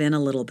dive in a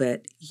little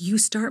bit, you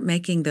start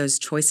making those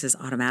choices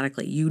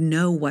automatically. You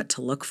know what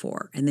to look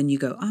for. And then you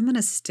go, I'm going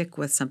to stick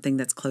with something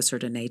that's closer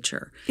to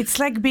nature. It's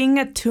like being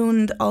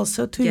attuned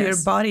also to your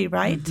body,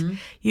 right? Mm-hmm.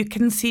 You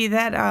can see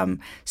that.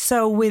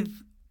 So with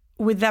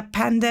the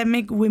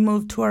pandemic, we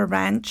moved to a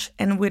ranch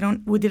and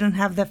we didn't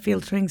have the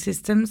filtering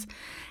systems.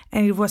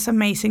 And it was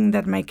amazing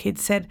that my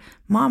kids said,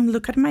 Mom,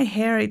 look at my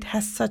hair. It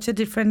has such a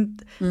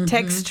different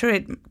texture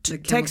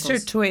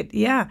to it.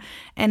 Yeah.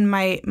 And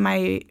my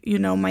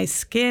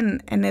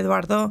skin, and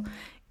Eduardo,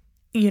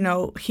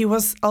 he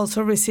was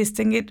also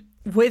resisting it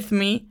with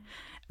me.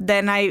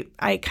 Then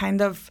I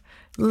kind of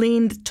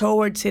leaned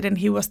towards it and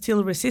he was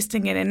still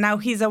resisting it. And now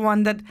he's the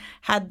one that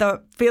had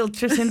the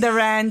filters in the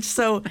ranch.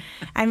 So,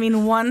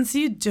 once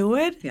you do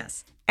it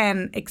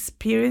and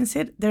experience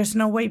it, there's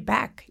no way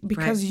back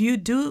because you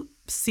do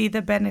see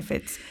the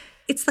benefits.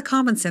 It's the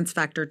common sense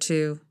factor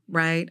too,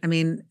 right?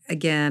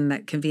 Again,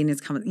 that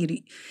convenience,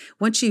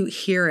 once you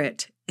hear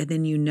it and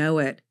then you know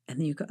it and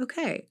then you go,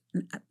 okay,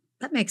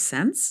 that makes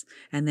sense.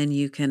 And then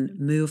you can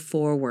move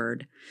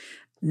forward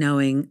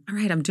knowing, all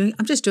right, I'm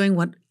just doing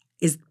what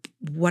is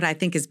what I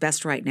think is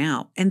best right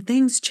now. And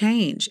things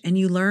change and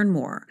you learn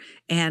more.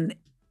 And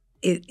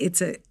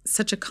it's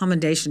such a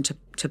commendation to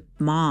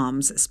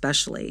moms,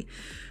 especially,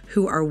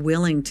 who are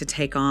willing to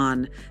take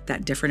on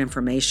that different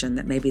information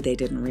that maybe they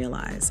didn't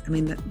realize. I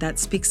mean, that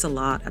speaks a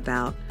lot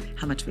about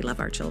how much we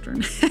love our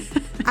children.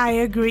 I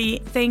agree.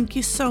 Thank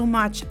you so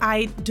much.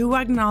 I do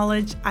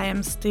acknowledge I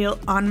am still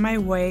on my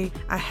way.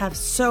 I have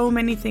so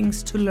many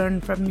things to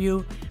learn from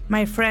you.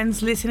 My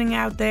friends listening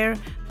out there,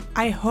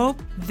 I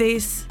hope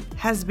this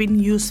has been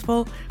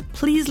useful.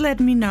 Please let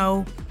me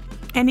know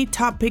any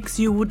topics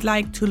you would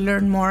like to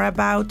learn more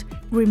about.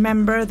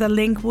 Remember, the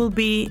link will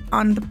be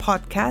on the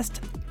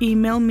podcast.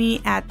 Email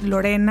me at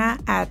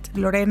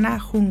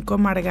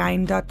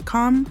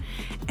lorena@lorenajuncomargain.com,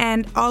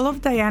 and all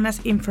of Diana's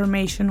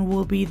information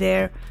will be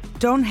there.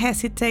 Don't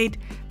hesitate.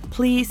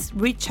 Please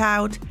reach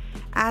out,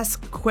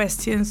 ask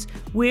questions.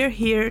 We're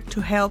here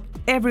to help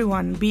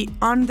everyone be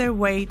on their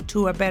way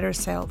to a better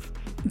self.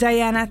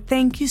 Diana,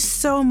 thank you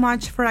so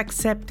much for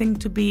accepting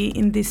to be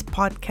in this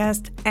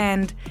podcast,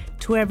 and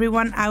to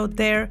everyone out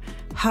there,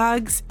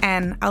 hugs,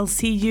 and I'll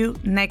see you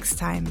next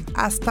time.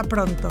 Hasta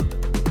pronto.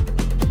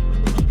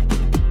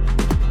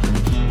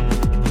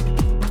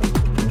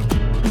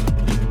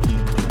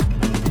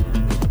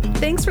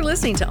 Thanks for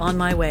listening to On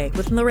My Way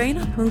with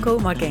Lorena Junco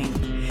Margain.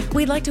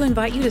 We'd like to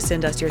invite you to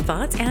send us your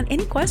thoughts and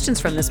any questions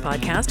from this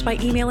podcast by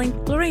emailing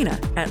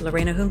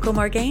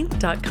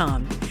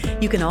lorena@lorenajuncomargain.com.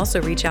 You can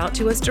also reach out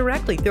to us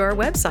directly through our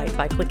website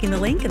by clicking the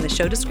link in the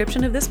show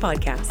description of this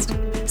podcast.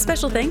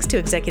 Special thanks to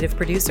executive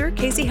producer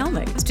Casey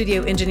Helmick,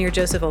 studio engineer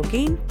Joseph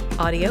Olguin,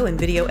 audio and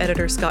video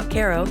editor Scott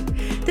Caro.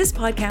 This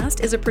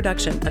podcast is a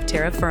production of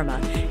Terra Firma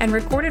and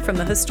recorded from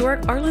the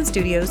historic Arlen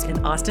Studios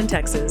in Austin,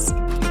 Texas.